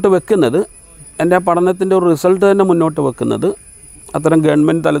മുന്നോട്ട് വെക്കുന്നത്, എൻ്റെ പഠനത്തിൻ്റെ ഒരു റിസൾട്ട് തന്നെ മുന്നോട്ട് വെക്കുന്നത് അത്തരം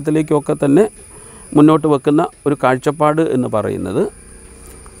ഗവൺമെൻറ് തലത്തിലേക്കൊക്കെ തന്നെ മുന്നോട്ട് വെക്കുന്ന ഒരു കാഴ്ചപ്പാട് എന്ന് പറയുന്നത്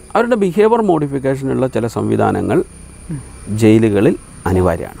അവരുടെ ബിഹേവിയർ മോഡിഫിക്കേഷനുള്ള ചില സംവിധാനങ്ങൾ ജയിലുകളിൽ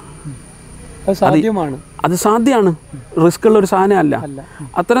അനിവാര്യമാണ്. അത് സാധ്യമാണ്, റിസ്ക് ഉള്ളൊരു സാധനമല്ല.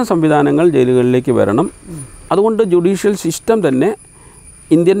 അത്തരം സംവിധാനങ്ങൾ ജയിലുകളിലേക്ക് വരണം. അതുകൊണ്ട് ജുഡീഷ്യൽ സിസ്റ്റം തന്നെ,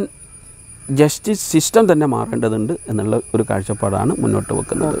 ഇന്ത്യൻ ജസ്റ്റിസ് സിസ്റ്റം തന്നെ മാറേണ്ടതുണ്ട് എന്നുള്ള ഒരു കാഴ്ചപ്പാടാണ് മുന്നോട്ട്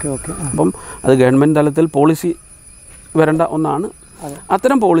വെക്കുന്നത്. അപ്പം അത് ഗവൺമെൻറ് തലത്തിൽ പോളിസി വരേണ്ട ഒന്നാണ്.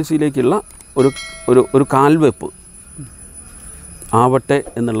 അത്തരം പോളിസിയിലേക്കുള്ള ഒരു കാൽവെപ്പ് ആവട്ടെ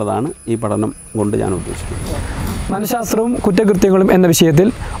എന്നുള്ളതാണ് ഈ പഠനം കൊണ്ട് ഞാൻ ഉദ്ദേശിക്കുന്നത്. മനഃശാസ്ത്രവും കുറ്റകൃത്യങ്ങളും എന്ന വിഷയത്തിൽ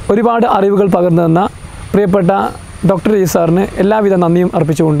ഒരുപാട് അറിവുകൾ പകർന്നു തന്ന പ്രിയപ്പെട്ട ഡോക്ടർ സാറിന് എല്ലാവിധ നന്ദിയും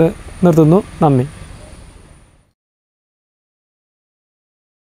അർപ്പിച്ചുകൊണ്ട് നിർത്തുന്നു. നന്ദി.